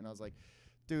this shit, and I was like,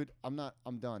 "Dude, I'm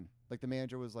done." Like the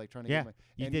manager was like trying to Yeah. get my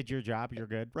You and- did your job. You're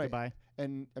good. Right. Goodbye.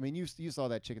 And I mean, you saw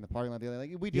that chick in the parking lot the other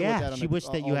day. Like we deal with Yeah. that. She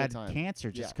wished that you all the had time. cancer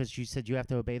just Yeah. because you said you have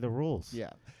to obey the rules.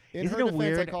 Yeah. In Isn't her it defense,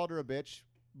 weird? I called her a bitch,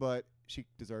 but she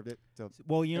deserved it. So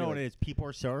Well, you know what Anyway. it is. People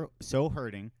are so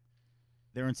hurting.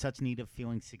 They're in such need of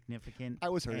feeling significant I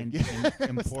was hurting. and, Yeah. and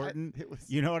important. It was.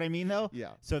 You know what I mean, though?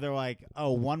 Yeah. So they're like,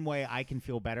 oh, one way I can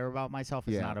feel better about myself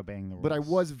is Yeah. not obeying the rules. But I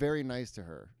was very nice to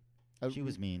her. She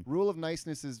was mean. Rule of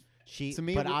niceness is to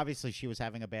me, but ru- obviously she was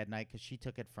having a bad night because she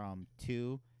took it from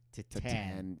 2 to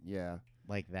 10, Yeah.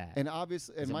 like that. And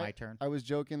obviously, is and it my turn? I was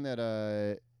joking that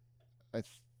I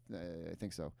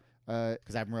think so.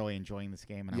 Because I'm really enjoying this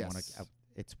game and I want Yes. to.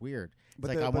 It's weird. It's But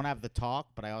like the- I but- want to have the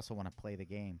talk, but I also want to play the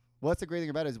game. Well, that's the great thing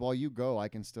about it is while you go, I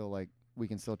can still we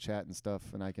can still chat and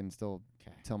stuff, and I can still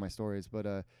Okay, tell my stories.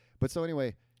 But so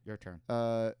anyway, your turn.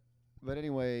 but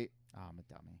anyway. Oh, I'm a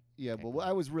dummy. Yeah, Okay, but go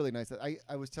I was really nice.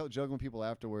 I was joking with people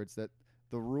afterwards that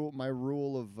my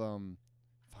rule of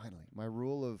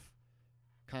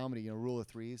comedy, rule of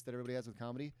threes that everybody has with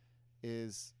comedy,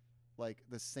 is like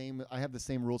the same. I have the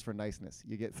same rules for niceness.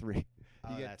 You get 3.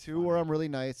 You get 2 funny. where I'm really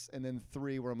nice, and then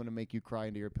 3 where I'm gonna make you cry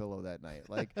into your pillow that night.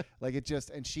 Like, like it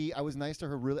just. And I was nice to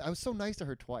her. Really, I was so nice to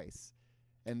her twice,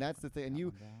 and that's the thing.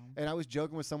 And and I was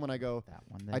joking with someone. I go,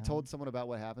 I told someone about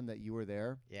what happened that you were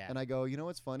there. Yeah. And I go, you know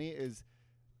what's funny is,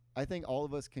 I think all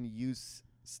of us can use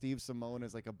Steve Simeone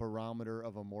as like a barometer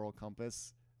of a moral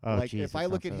compass. Oh, like Jesus, if I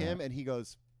look don't at say him that. and he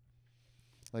goes,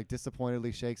 like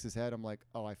disappointedly shakes his head, I'm like,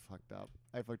 oh, I fucked up.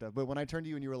 But when I turned to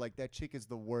you and you were like, that chick is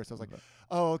the worst, I was like,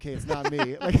 oh, okay, it's not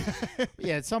me. Like,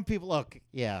 Yeah, some people look.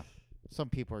 Yeah, some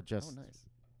people are just nice.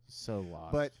 so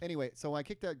lost. But anyway, so I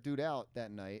kicked that dude out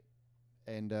that night,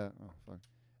 and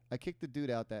I kicked the dude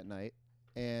out that night,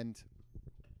 and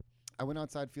I went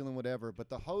outside feeling whatever. But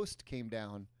the host came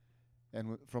down,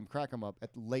 and from Crack 'em Up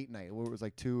at late night, where it was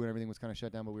like 2 and everything was kind of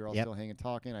shut down, but we were all still hanging,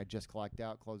 talking. I just clocked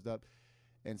out, closed up.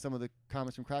 And some of the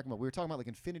comments from Crack 'em Up, we were talking about like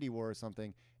Infinity War or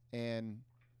something, and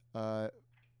what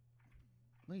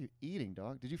are you eating,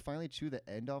 dog? Did you finally chew the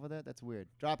end off of that? That's weird.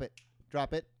 Drop it.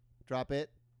 Drop it. Drop it.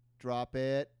 Drop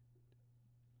it.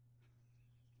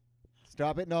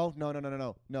 Stop it. No. No. No. No. No.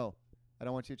 No. No. I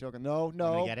don't want you choking. No.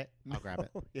 No. Let me get it. I'll grab it.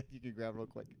 Yeah, you can grab it real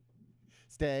quick.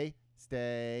 Stay.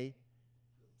 Stay.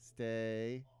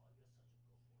 Stay.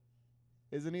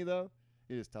 Isn't he though?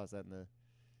 You just toss that in the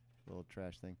little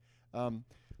trash thing.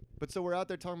 But so we're out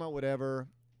there talking about whatever,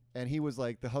 and he was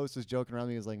like, the host was joking around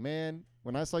me. He was like, man,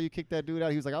 when I saw you kick that dude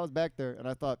out, he was like, I was back there, and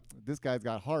I thought, this guy's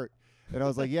got heart. And I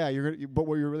was like, yeah, but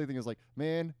what you're really thinking is like,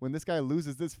 man, when this guy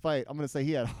loses this fight, I'm gonna say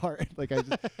he had heart. Like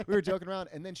we were joking around,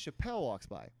 and then Chappelle walks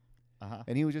by,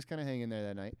 and he was just kind of hanging there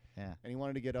that night. Yeah. And he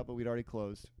wanted to get up, but we'd already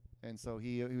closed, and so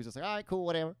he was just like, all right, cool,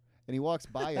 whatever. And he walks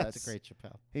by us. That's a great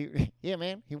Chappelle. Yeah,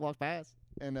 man, he walked by us,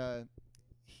 and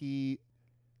he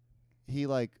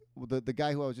like the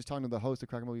guy who I was just talking to, the host of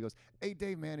Crack 'em Up, he goes, hey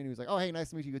Dave, man, and he was like, oh, hey, nice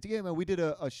to meet you. He goes, yeah, man, we did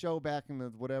a show back in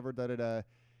the whatever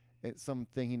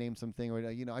something, he named something, or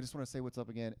I just want to say what's up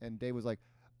again. And Dave was like,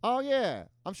 oh yeah,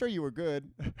 I'm sure you were good.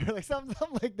 Like something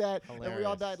like that. Hilarious. And we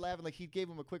all died laughing. Like he gave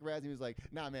him a quick razz, and he was like,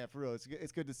 nah, man, for real,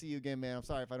 it's good to see you again, man. I'm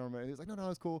sorry if I don't remember. And he was like, no,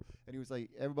 it's cool. And he was like,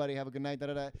 everybody have a good night,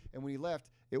 da-da-da. And when he left,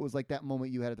 it was like that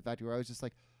moment you had at the factory where I was just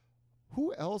like,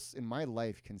 who else in my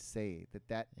life can say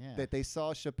that they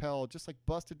saw Chappelle just like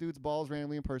bust a dude's balls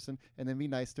randomly in person and then be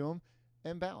nice to him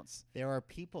and bounce? There are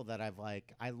people that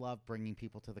I love bringing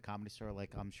people to the Comedy Store.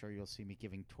 Like, I'm sure you'll see me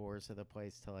giving tours of the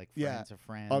place to like friends of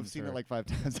friends. I've seen it like 5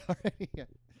 times already. Yeah.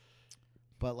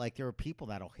 But like, there are people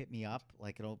that'll hit me up.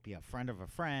 Like, it'll be a friend of a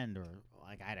friend, or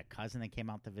like I had a cousin that came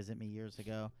out to visit me years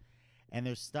ago. And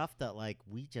there's stuff that like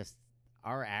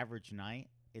our average night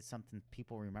is something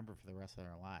people remember for the rest of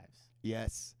their lives.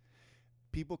 Yes.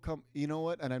 People come, you know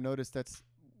what? And I've noticed that's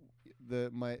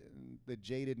the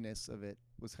jadedness of it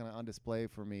was kind of on display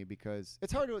for me, because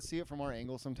it's hard to see it from our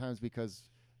angle sometimes because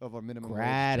of our minimum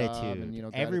gratitude. wage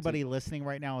job and, Everybody listening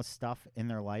right now has stuff in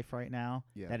their life right now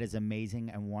that is amazing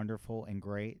and wonderful and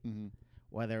great. Mm-hmm.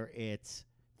 Whether it's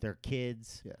their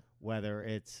kids, whether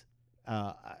it's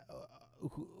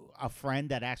a friend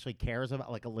that actually cares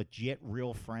about, like a legit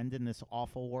real friend in this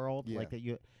awful world, like that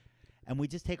you. And we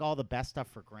just take all the best stuff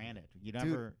for granted. You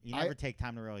never take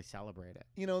time to really celebrate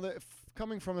it.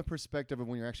 Coming from the perspective of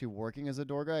when you're actually working as a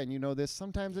door guy, and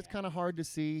sometimes it's kind of hard to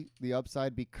see the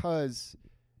upside because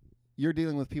you're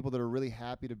dealing with people that are really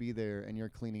happy to be there, and you're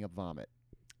cleaning up vomit.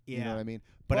 Yeah. You know what I mean?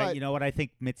 But you know what I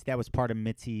think, Mitzi, that was part of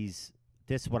Mitzi's.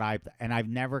 I've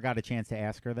never got a chance to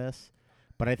ask her this,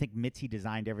 but I think Mitzi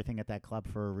designed everything at that club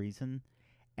for a reason,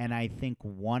 and I think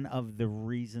one of the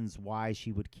reasons why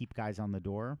she would keep guys on the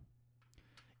door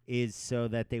is so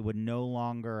that they would no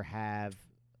longer have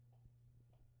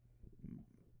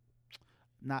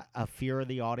not a fear of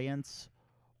the audience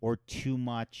or too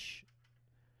much.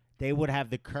 They would have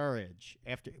the courage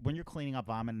when you're cleaning up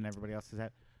vomit and everybody else is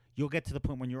that. You'll get to the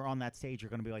point when you're on that stage, you're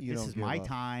going to be like, this is my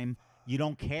time. You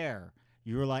don't care.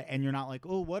 You're like, and you're not like,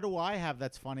 oh, what do I have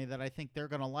that's funny that I think they're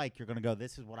going to like? You're going to go,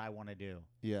 this is what I want to do.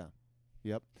 Yeah.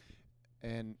 Yep.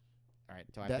 And all right,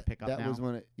 do I have to pick up now? That was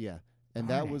when and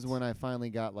that was when I finally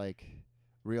got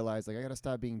realized I got to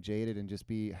stop being jaded and just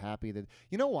be happy that,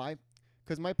 you know why?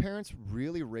 Because my parents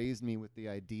really raised me with the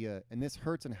idea, and this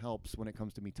hurts and helps when it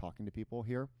comes to me talking to people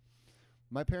here.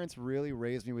 My parents really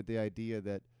raised me with the idea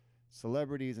that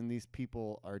celebrities and these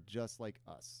people are just like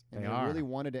us. And they really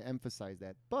wanted to emphasize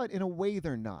that. But in a way,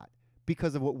 they're not,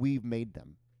 because of what we've made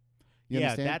them. You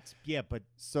understand? But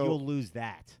you'll lose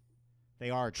that. They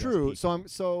are true.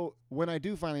 So when I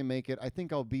do finally make it, I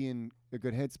think I'll be in a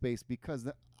good headspace, because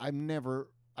I've never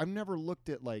looked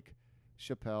at like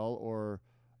Chappelle or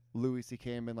Louis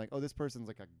C.K. and been like, oh, this person's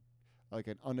like like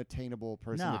an unattainable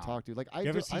person No. to talk to. Like You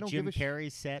ever see I don't Jim give a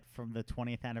Carrey's set from the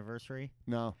 20th anniversary?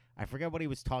 No. I forget what he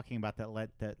was talking about that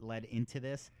led into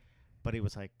this, but he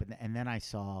was like, and then I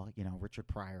saw Richard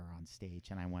Pryor on stage,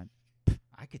 and I went,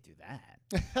 I could do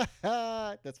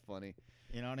that. That's funny.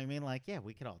 You know what I mean? Like, yeah,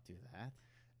 we could all do that.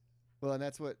 Well, and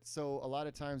that's what. So a lot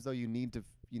of times, though, you need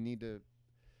to.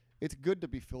 It's good to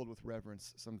be filled with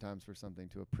reverence sometimes for something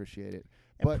to appreciate it.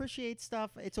 But Appreciate stuff.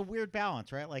 It's a weird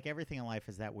balance, right? Like everything in life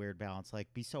is that weird balance. Like,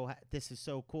 this is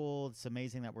so cool. It's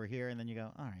amazing that we're here, and then you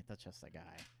go, all right, that's just a guy.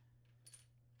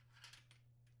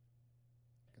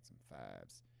 got some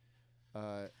fives.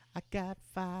 I got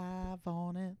 5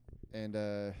 on it. And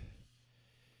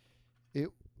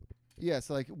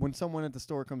so like when someone at the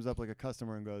store comes up, like a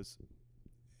customer, and goes,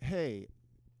 "Hey,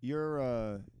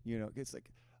 you're it's like."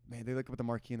 Man, they look up at the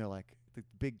marquee and they're like, the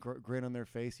big grin on their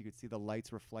face. You could see the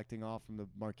lights reflecting off from the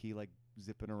marquee, like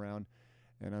zipping around.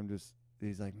 And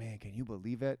he's like, "Man, can you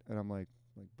believe it?" And I'm like,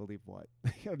 believe what?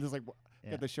 I'm just like,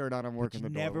 got the shirt on. I'm working the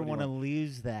door. You never want to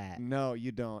lose that. No,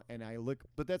 you don't. And I look,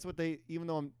 but that's what even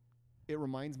though it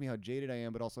reminds me how jaded I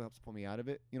am, but also helps pull me out of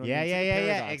it. You know what I mean?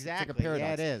 Yeah, exactly. It's like a paradox.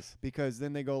 Yeah, it is. Because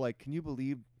then they go like, "Can you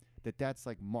believe that's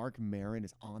like Mark Maron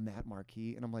is on that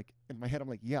marquee?" And I'm like, in my head, I'm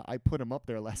like, yeah, I put him up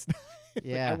there last night.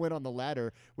 Yeah. I went on the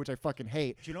ladder, which I fucking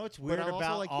hate. Do you know what's weird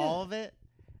about like, all of it?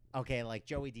 Okay, like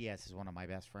Joey Diaz is one of my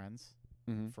best friends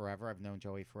Mm-hmm. forever. I've known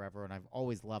Joey forever, and I've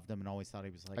always loved him and always thought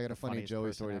he was like I got the a funny funniest Joey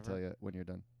person story ever. to tell you when you're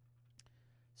done.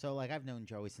 So, like, I've known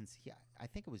Joey since I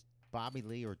think it was Bobby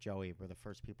Lee or Joey were the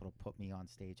first people to put me on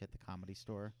stage at the Comedy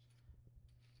Store.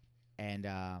 And,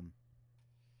 oh,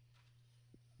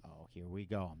 here we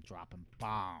go. I'm dropping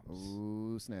bombs.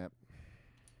 Ooh, snap.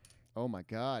 Oh, my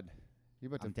God.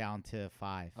 I'm down to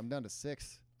 5. I'm down to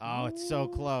 6. Oh, it's so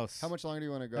close. How much longer do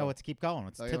you want to go? No, let's keep going.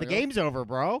 It's Oh, you till the wanna go? game's over,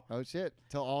 bro. Oh, shit.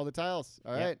 Tell all the tiles.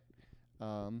 All Yep. right.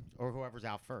 Or whoever's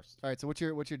out first. All right, so what's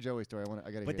your Joey story? I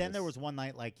got to But then there was one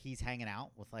night, like, he's hanging out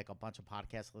with, like, a bunch of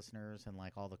podcast listeners and,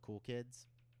 like, all the cool kids.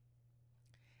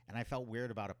 And I felt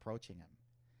weird about approaching him.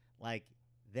 Like,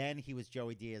 then he was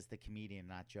Joey Diaz, the comedian,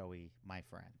 not Joey, my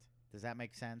friend. Does that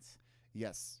make sense?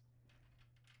 Yes.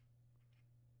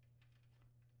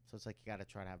 So it's like you got to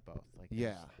try to have both. Like,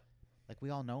 Yeah. Like, we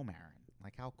all know Maron.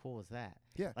 Like, how cool is that?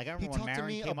 Yeah. Like, I He remember when talked to Maron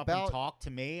me came up about- and talked to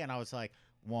me, and I was like,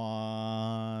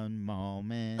 one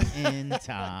moment in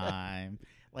time.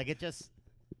 Like, it just,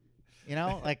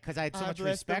 like, because I had so much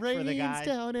respect for the guy.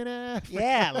 Down in Africa.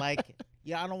 Yeah, like,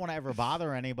 I don't want to ever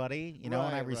bother anybody, and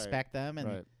I Right, respect them. And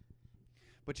Right.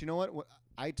 But you know what?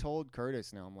 I told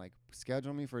Curtis now, I'm like,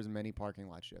 schedule me for as many parking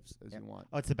lot shifts as you want.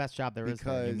 Oh, it's the best job there is.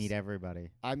 There. You Because meet everybody.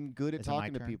 I'm good at Is it my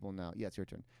talking to turn? people now. Yeah, it's your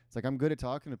turn. It's like I'm good at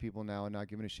talking to people now and not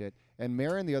giving a shit. And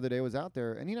Marin the other day was out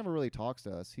there, and he never really talks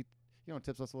to us. He,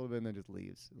 tips us a little bit and then just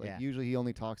leaves. Like Yeah. usually he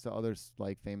only talks to others,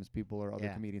 like famous people or other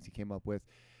Yeah. comedians he came up with.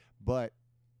 But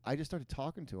I just started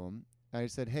talking to him. I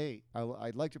said, "Hey, I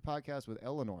liked your podcast with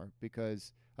Eleanor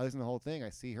because I listened to the whole thing. I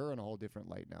see her in a whole different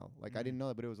light now. Like I didn't know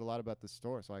that, but it was a lot about the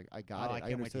store, so I got Oh, it. I can't wait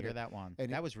to understood hear it. that one.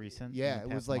 And That was recent. Yeah, in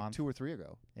the it was past like month. 2 or 3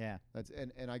 ago. Yeah.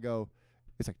 And I go,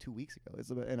 it's like 2 weeks ago.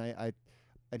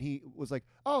 And he was like,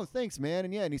 "Oh, thanks, man."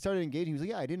 And he started engaging. He was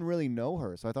like, "Yeah, I didn't really know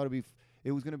her, so I thought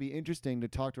it was going to be interesting to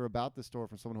talk to her about the store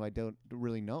from someone who I don't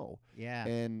really know." Yeah.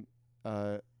 And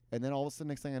then all of a sudden,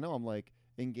 next thing I know, I'm like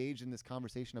engaged in this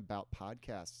conversation about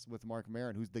podcasts with Mark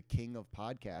Maron, who's the king of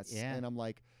podcasts. Yeah. And I'm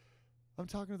like, I'm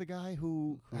talking to the guy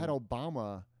who had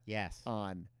Obama Yes.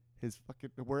 on his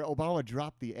where Obama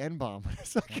dropped the N-bomb on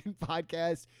his fucking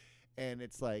podcast, and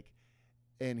it's like,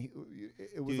 and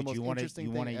it was Dude, the most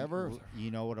interesting thing ever.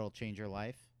 You know what'll change your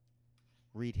life?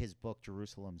 Read his book,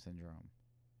 Jerusalem Syndrome.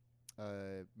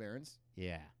 Maron's.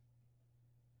 Yeah.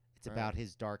 It's All about right.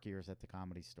 his dark years at the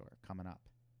Comedy Store coming up.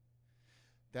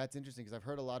 That's interesting because I've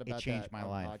heard a lot about changed that my on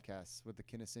life. podcasts with the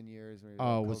Kinnison years. Where he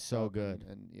Oh, it got was coked so up good.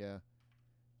 And yeah.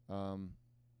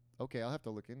 Okay, I'll have to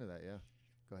look into that. Yeah,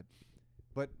 go ahead.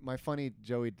 But my funny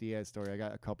Joey Diaz story, I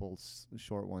got a couple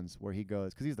short ones where he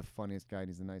goes, because he's the funniest guy and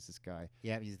he's the nicest guy.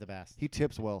 Yeah, he's the best. He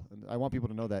tips well. And I want people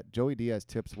to know that. Joey Diaz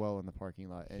tips well in the parking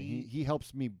lot. And he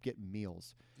helps me get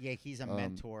meals. Yeah, he's a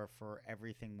mentor for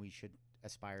everything we should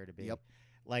aspire to be. Yep.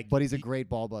 Like, But he's a great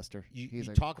ball buster. You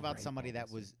a talk about great somebody ball that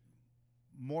buster. was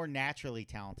more naturally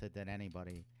talented than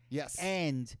anybody. Yes.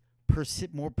 And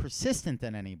more persistent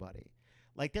than anybody.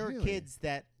 Like, there are Really? kids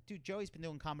that, dude, Joey's been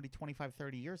doing comedy 25,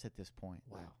 30 years at this point.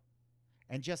 Wow.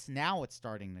 And just now it's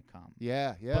starting to come.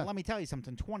 Yeah, yeah. But let me tell you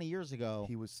something. 20 years ago,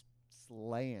 He was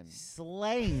slaying.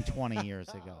 20 years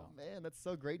ago. Oh, man, that's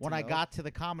so great When to I know. got to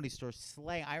the Comedy Store,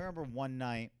 slaying. I remember one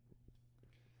night,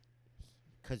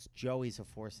 because Joey's a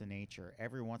force of nature.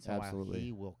 Every once in a while, Absolutely.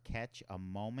 he will catch a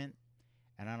moment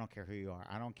and I don't care who you are.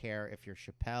 I don't care if you're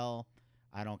Chappelle.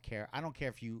 I don't care. I don't care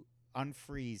if you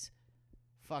unfreeze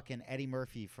fucking Eddie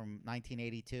Murphy from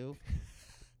 1982.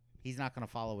 He's not going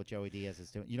to follow what Joey Diaz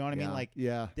is doing. You know what I mean? Like,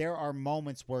 there are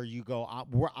moments where you go,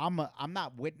 I'm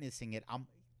not witnessing it.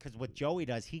 Because what Joey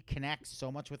does, he connects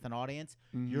so much with an audience.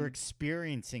 Mm-hmm. You're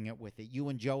experiencing it with it. You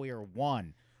and Joey are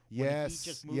one. When he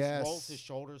just moves, rolls his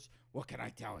shoulders. What can I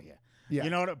tell you? Yeah. You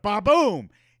know what? Boom.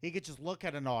 He could just look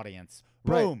at an audience.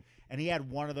 Boom. Right. And he had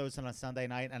one of those on a Sunday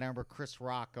night. And I remember Chris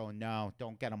Rock going, no,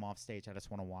 don't get him off stage. I just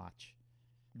want to watch.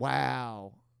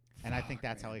 Wow. And I think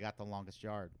that's how he got the longest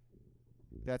yard.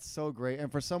 That's so great.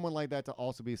 And for someone like that to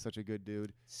also be such a good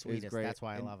dude. Sweetest. Great. That's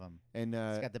why I love him. And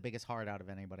he's got the biggest heart out of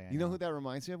anybody I know. Who that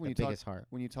reminds me of?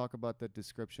 When you talk about the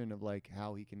description of like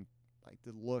how he can, like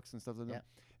the looks and stuff like that.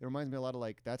 It reminds me a lot of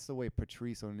like that's the way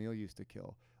Patrice O'Neal used to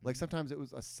kill. Like sometimes it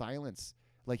was a silence.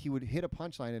 Like he would hit a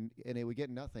punchline and it would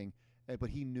get nothing, but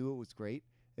he knew it was great.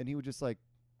 And he would just like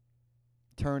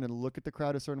turn and look at the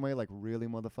crowd a certain way, like really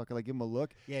motherfucker, like give him a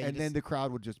look, and then the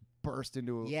crowd would just burst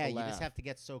into a laugh. You just have to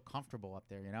get so comfortable up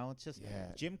there, you know. It's just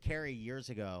Jim Carrey years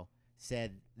ago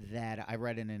said that I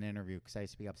read in an interview because I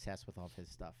used to be obsessed with all of his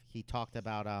stuff. He talked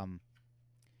about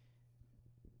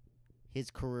his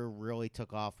career really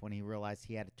took off when he realized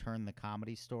he had to turn the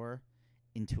Comedy Store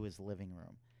into his living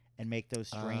room and make those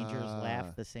strangers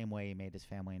laugh the same way he made his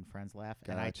family and friends laugh.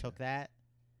 Gotcha. And I took that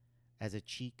as a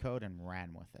cheat code and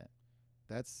ran with it.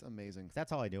 That's amazing.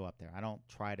 That's all I do up there. I don't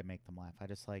try to make them laugh. I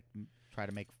just like try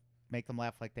to make them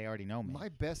laugh like they already know me. My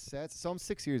best sets. So I'm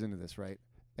 6 years into this, right?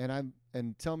 And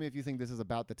tell me if you think this is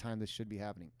about the time this should be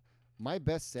happening. My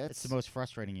best sets. It's the most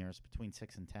frustrating years between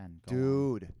 6 and 10.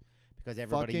 Dude. Because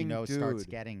everybody you know starts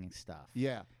getting stuff.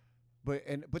 Yeah. But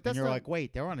that's and you're like,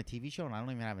 wait, they're on a TV show and I don't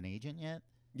even have an agent yet?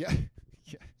 Yeah.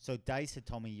 Yeah. So Dice had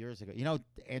told me years ago. You know,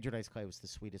 Andrew Dice Clay was the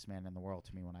sweetest man in the world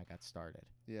to me when I got started.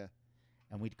 Yeah.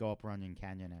 And we'd go up Runyon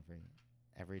Canyon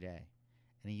every day.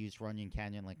 And he used Runyon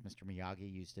Canyon like Mr. Miyagi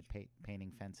used it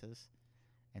painting fences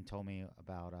and told me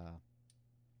about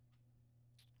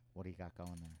what he got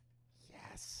going there.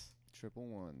 Yes. Triple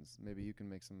ones. Maybe you can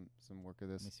make some work of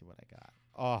this. Let me see what I got.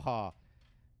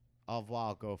 Au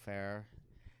revoir, Gopher.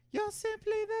 You're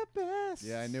simply the best.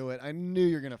 Yeah, I knew it. I knew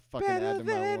you were going to fucking add to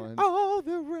my ones. All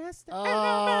the rest.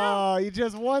 Oh, you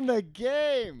just won the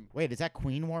game. Wait, is that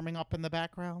Queen warming up in the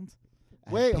background?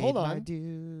 Wait, hold on.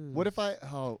 What if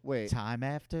wait. Time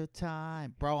after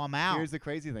time. Bro, I'm out. Here's the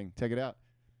crazy thing. Check it out.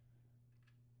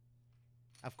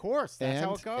 Of course. That's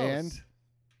how it goes.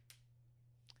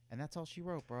 And that's all she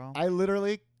wrote, bro. I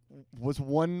literally was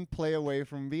one play away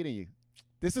from beating you.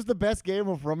 This is the best game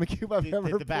of Rummikub I've ever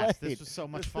played. Best. This was so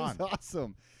much fun. This is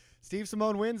awesome. Steve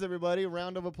Simeone wins, everybody. A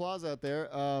round of applause out there.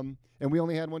 And we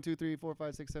only had 1, 2, 3, 4,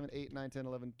 5, 6, 7, 8, 9, 10,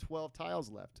 11, 12 tiles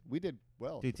left. We did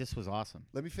well. Dude, this was awesome.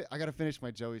 I got to finish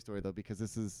my Joey story, though, because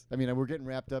this is, we're getting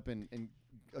wrapped up in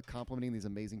complimenting these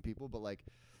amazing people. But,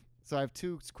 so I have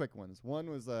two quick ones. One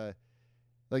was,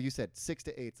 like you said, 6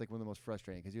 to 8 is like one of the most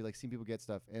frustrating because you're like seeing people get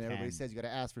stuff and everybody says you got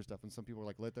to ask for stuff. And some people are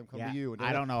like, let them come to you. And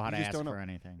I don't know how to ask for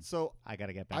anything. So I got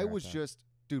to get better. Here's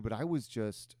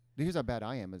how bad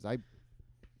I am is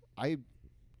I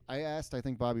asked, I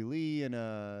think, Bobby Lee and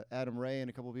Adam Ray and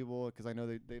a couple of people because I know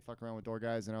they fuck around with door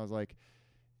guys. And I was like,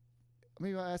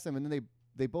 maybe I asked them. And then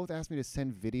they both asked me to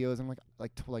send videos. I'm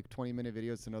like 20-minute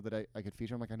videos to know that I could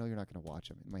feature. I'm like, I know you're not going to watch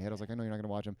them. In my head, I was like, I know you're not going to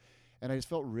watch them. And I just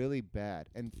felt really bad.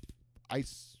 And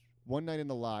one night in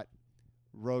the lot,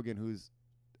 Rogan, who's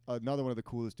another one of the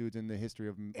coolest dudes in the history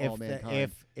of all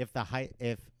mankind.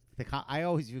 I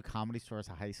always view Comedy Store as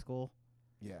a high school.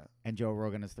 Yeah. And Joe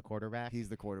Rogan is the quarterback. He's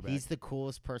the quarterback. He's the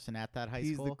coolest person at that high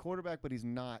school. He's the quarterback, but he's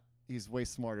not. He's way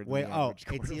smarter than the average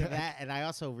quarterback. It's either that, and I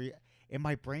also in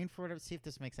my brain, for whatever, see if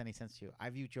this makes any sense to you. I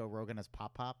view Joe Rogan as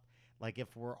Pop. Like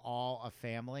if we're all a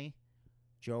family,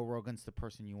 Joe Rogan's the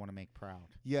person you want to make proud.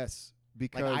 Yes.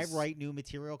 Because I write new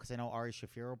material because I know Ari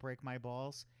Shaffir will break my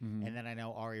balls, and then I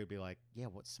know Ari would be like, "Yeah,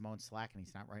 what Simone's slacking?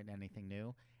 He's not writing anything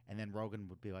new." And then Rogan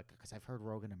would be like, "Because I've heard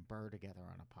Rogan and Burr together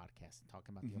on a podcast and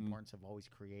talking about the importance of always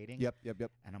creating." Yep.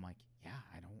 And I'm like, "Yeah,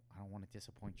 I don't want to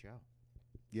disappoint Joe."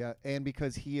 Yeah, and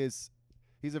because he's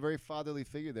a very fatherly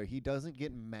figure there. He doesn't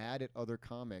get mad at other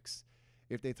comics.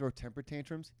 If they throw temper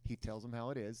tantrums, he tells them how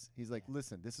it is. He's like,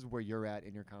 listen, this is where you're at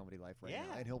in your comedy life right now.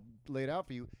 And he'll lay it out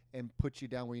for you and put you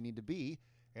down where you need to be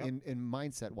in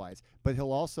mindset-wise. But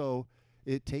he'll also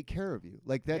take care of you.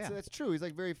 Like, that's true. He's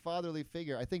like very fatherly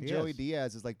figure. I think Joey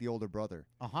Diaz is like the older brother.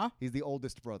 He's the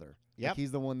oldest brother. Like,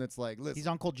 he's the one that's like, listen. He's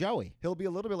Uncle Joey. He'll be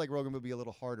a little bit like Rogan, but be a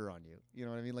little harder on you. You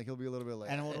know what I mean? Like, he'll be a little bit like.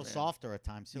 And a little softer at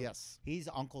times, too. Yes. He's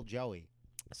Uncle Joey.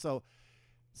 So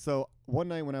So one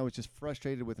night when I was just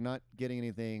frustrated with not getting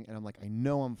anything, and I'm like, I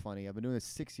know I'm funny. I've been doing this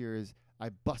 6 years. I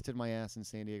busted my ass in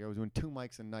San Diego. I was doing 2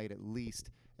 mics a night at least,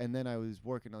 and then I was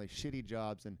working on like shitty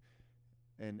jobs and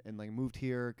like moved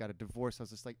here, got a divorce. I was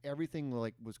just like everything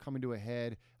like was coming to a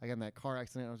head. I got in that car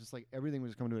accident. I was just like everything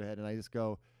was just coming to a head, and I just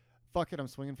go, fuck it, I'm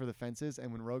swinging for the fences.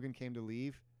 And when Rogan came to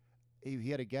leave,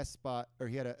 he had a guest spot, or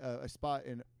he had a spot,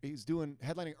 and he was doing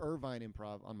headlining Irvine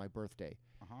Improv on my birthday.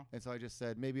 And so I just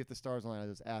said, maybe if the stars align, I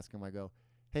just ask him. I go,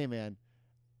 hey man,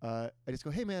 I just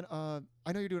go, hey man, I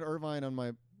know you're doing Irvine on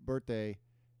my birthday,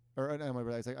 or on my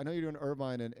birthday. I was like, I know you're doing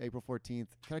Irvine on April 14th.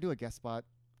 Can I do a guest spot?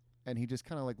 And he just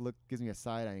kind of like gives me a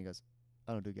side eye, and he goes,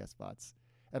 I don't do guest spots.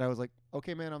 And I was like,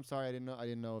 okay man, I'm sorry, I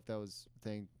didn't know if that was a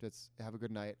thing. Just have a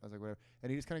good night. I was like, whatever.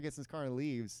 And he just kind of gets in his car and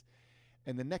leaves.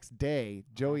 And the next day,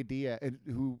 Joey Diaz,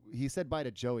 who he said bye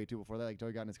to Joey too before that, like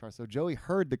Joey got in his car. So Joey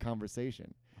heard the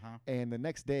conversation. And the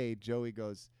next day, Joey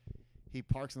goes, he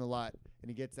parks in the lot and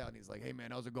he gets out and he's like, hey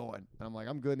man, how's it going? And I'm like,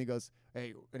 I'm good. And he goes,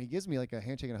 hey, and he gives me like a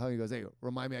handshake and a hug. He goes, hey,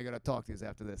 remind me I got to talk to you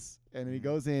after this. And then he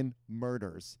goes in,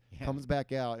 murders, comes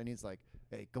back out, and he's like,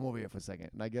 hey, come over here for a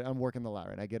second. And I'm working the lot,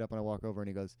 right? And I get up and I walk over and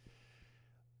he goes,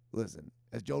 listen,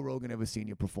 has Joe Rogan ever seen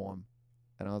you perform?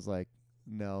 And I was like,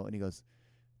 no. And he goes,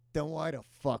 then why the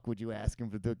fuck would you ask him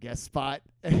for the guest spot?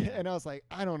 And I was like,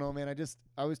 I don't know, man.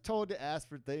 I was told to ask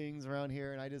for things around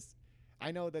here, and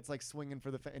I know that's like swinging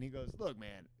for the and he goes, look,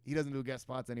 man, he doesn't do guest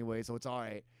spots anyway, so it's all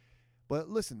right. But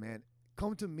listen, man,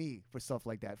 come to me for stuff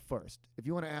like that first. If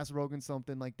you want to ask Rogan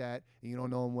something like that and you don't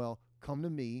know him well, come to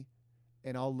me,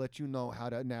 and I'll let you know how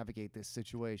to navigate this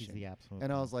situation. He's the absolute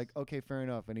and I was like, okay, fair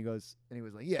enough. And he was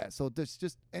like, yeah, so this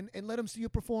just and let him see you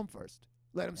perform first.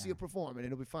 Let him see you perform, and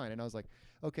it'll be fine. And I was like,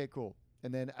 okay, cool.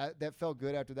 And then that felt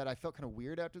good after that. I felt kind of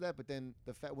weird after that, but then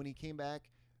when he came back,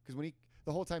 because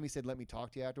the whole time he said, let me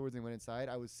talk to you afterwards, and went inside,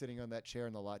 I was sitting on that chair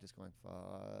in the lot just going,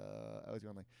 I was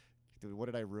going like, dude, what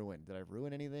did I ruin? Did I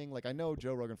ruin anything? Like, I know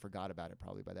Joe Rogan forgot about it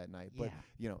probably by that night, but,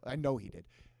 I know he did.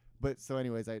 But so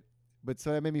anyways,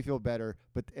 so that made me feel better.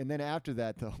 And then after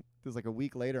that, though, it was like a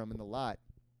week later, I'm in the lot,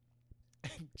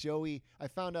 and Joey, I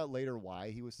found out later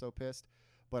why he was so pissed.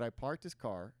 But I parked his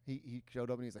car. He showed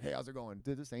up and he's like, hey, how's it going?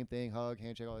 Did the same thing, hug,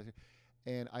 handshake, all that shit.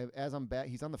 And as I'm back,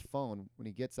 he's on the phone. When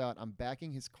he gets out, I'm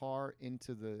backing his car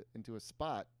into a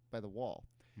spot by the wall.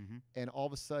 And all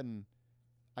of a sudden,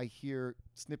 I hear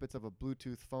snippets of a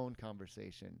Bluetooth phone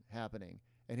conversation happening.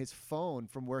 And his phone,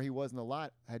 from where he was in the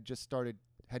lot, had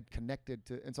connected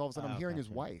to. And so all of a sudden, I'm hearing his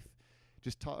wife.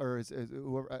 Or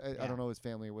whoever, I don't know his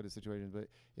family or what his situation is, but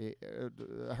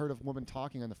I heard a woman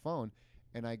talking on the phone,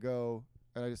 and I go.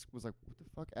 And I just was like, what the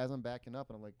fuck? As I'm backing up,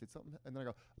 and I'm like, did something? And then I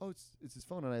go, oh, it's his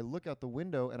phone. And I look out the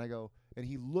window, and I go, and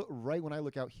right when I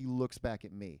look out, he looks back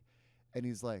at me. And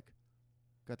he's like,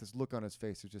 got this look on his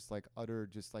face. It's just like utter,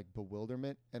 just like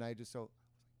bewilderment. And I just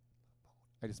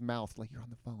mouthed, like, you're on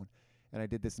the phone. And I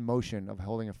did this motion of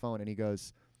holding a phone. And he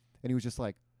was just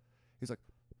like, he's like,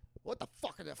 what the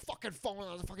fuck is that fucking phone?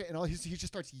 And he just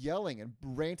starts yelling and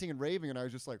ranting and raving, and I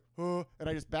was just like, and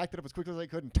I just backed it up as quickly as I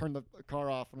could and turned the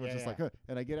car off and was just like,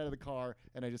 and I get out of the car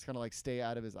and I just kind of like stay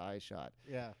out of his eye shot.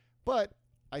 Yeah. But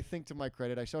I think to my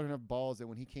credit, I showed enough balls that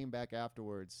when he came back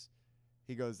afterwards,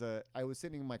 he goes, I was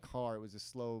sitting in my car. It was a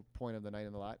slow point of the night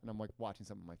in the lot, and I'm like watching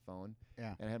something on my phone.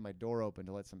 Yeah. And I had my door open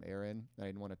to let some air in, and I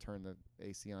didn't want to turn the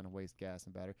AC on and waste gas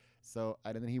and battery. So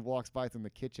and then he walks by from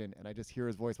the kitchen, and I just hear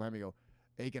his voice behind me go,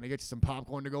 hey, can I get you some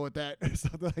popcorn to go with that?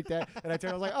 Something like that. And I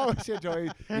turned, I was like, oh, shit,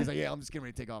 Joey. And he's like, yeah, I'm just getting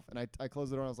ready to take off. And I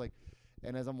closed the door, and I was like,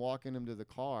 and as I'm walking him to the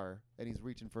car, and he's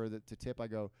reaching for to tip, I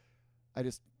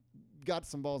just got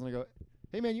some balls, and I go,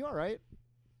 hey, man, you all right?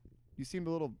 You seemed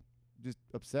a little just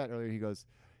upset earlier. He goes,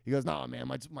 nah, man,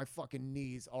 my fucking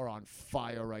knees are on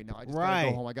fire right now. I just gotta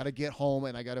go home. I gotta get home,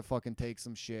 and I gotta fucking take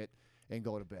some shit and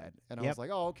go to bed. And I was like,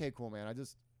 oh, okay, cool, man.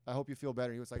 I hope you feel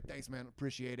better. He was like, thanks, man.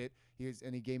 Appreciate it.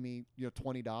 And he gave me,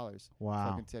 $20. Wow.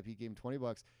 Fucking tip. He gave him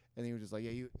 $20. And he was just like,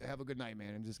 yeah, you have a good night,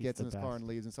 man. And just gets in his car and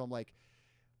leaves. And so I'm like,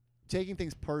 taking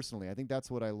things personally. I think that's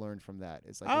what I learned from that.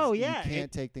 It's like, you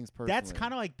can't take things personally. That's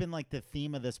kind of like been like the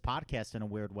theme of this podcast in a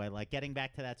weird way. Like getting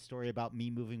back to that story about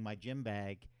me moving my gym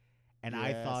bag. And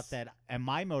I thought that, and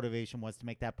my motivation was to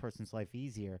make that person's life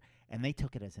easier. And they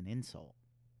took it as an insult.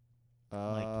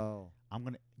 Oh.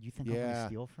 Like, you think I'm going to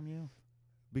steal from you?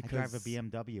 Because I drive a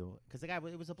BMW. Because the guy,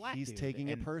 it was a black dude. He's taking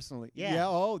it personally. Yeah.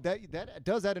 Oh, that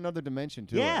does add another dimension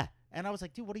to it. Yeah. And I was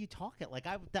like, dude, what are you talking? Like,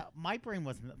 my brain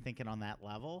wasn't thinking on that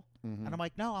level. Mm-hmm. And I'm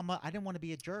like, no, I didn't want to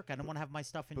be a jerk. I didn't want to have my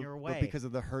stuff in your way. But because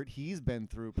of the hurt he's been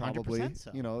through, probably,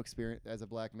 so. Experience as a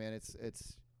black man,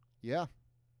 it's yeah.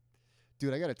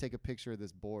 Dude, I got to take a picture of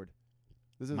this board.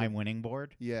 This is my winning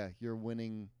board? Yeah, your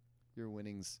winnings.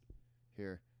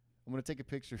 Here, I'm gonna take a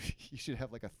picture. You should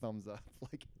have like a thumbs up,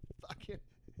 like fucking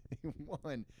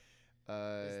one.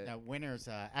 Now, winners,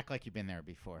 act like you've been there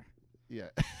before. Yeah.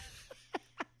 I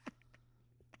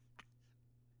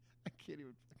can't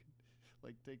even fucking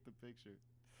like take the picture.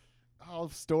 Oh,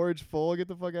 storage full. Get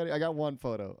the fuck out of here. I got one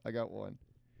photo. I got one.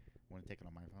 Want to take it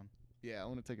on my phone? Yeah, I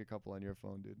want to take a couple on your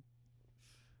phone, dude.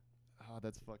 Oh,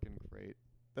 that's fucking great.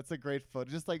 That's a great photo.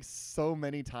 Just like so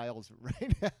many tiles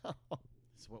right now.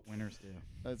 That's what winners do.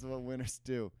 That's what winners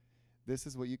do. This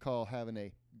is what you call having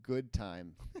a good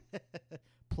time.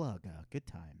 Plug Good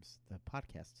Times, the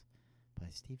podcast by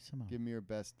Steve Simeone. Give me your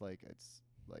best, like it's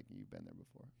like you've been there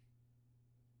before.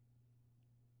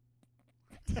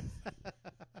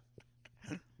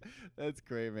 That's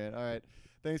great, man. All right,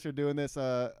 thanks for doing this.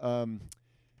 What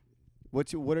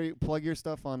are you plug your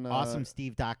stuff on?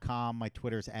 AwesomeSteve.com. My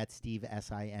Twitter's at Steve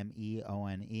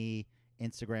Simeone.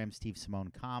 Instagram Steve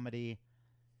Simeone Comedy.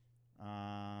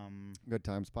 Good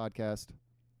Times Podcast.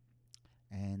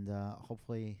 And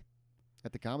hopefully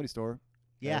at the Comedy Store.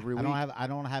 Yeah, every week. I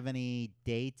don't have any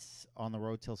dates on the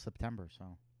road till September, so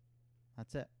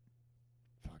that's it.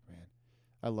 Fuck, man,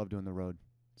 I love doing the road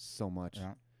so much.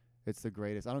 Yeah. It's the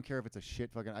greatest. I don't care if it's a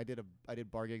shit fucking. I did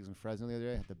bar gigs in Fresno the other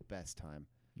day. I had the best time.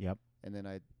 Yep. And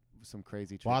then some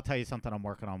crazy. Well, I'll tell you something I'm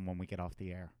working on when we get off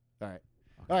the air. All right.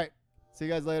 Okay. All right. See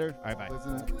you guys later. All right, bye.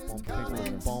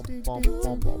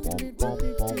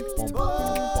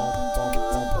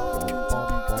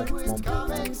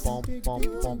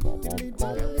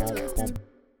 Listen.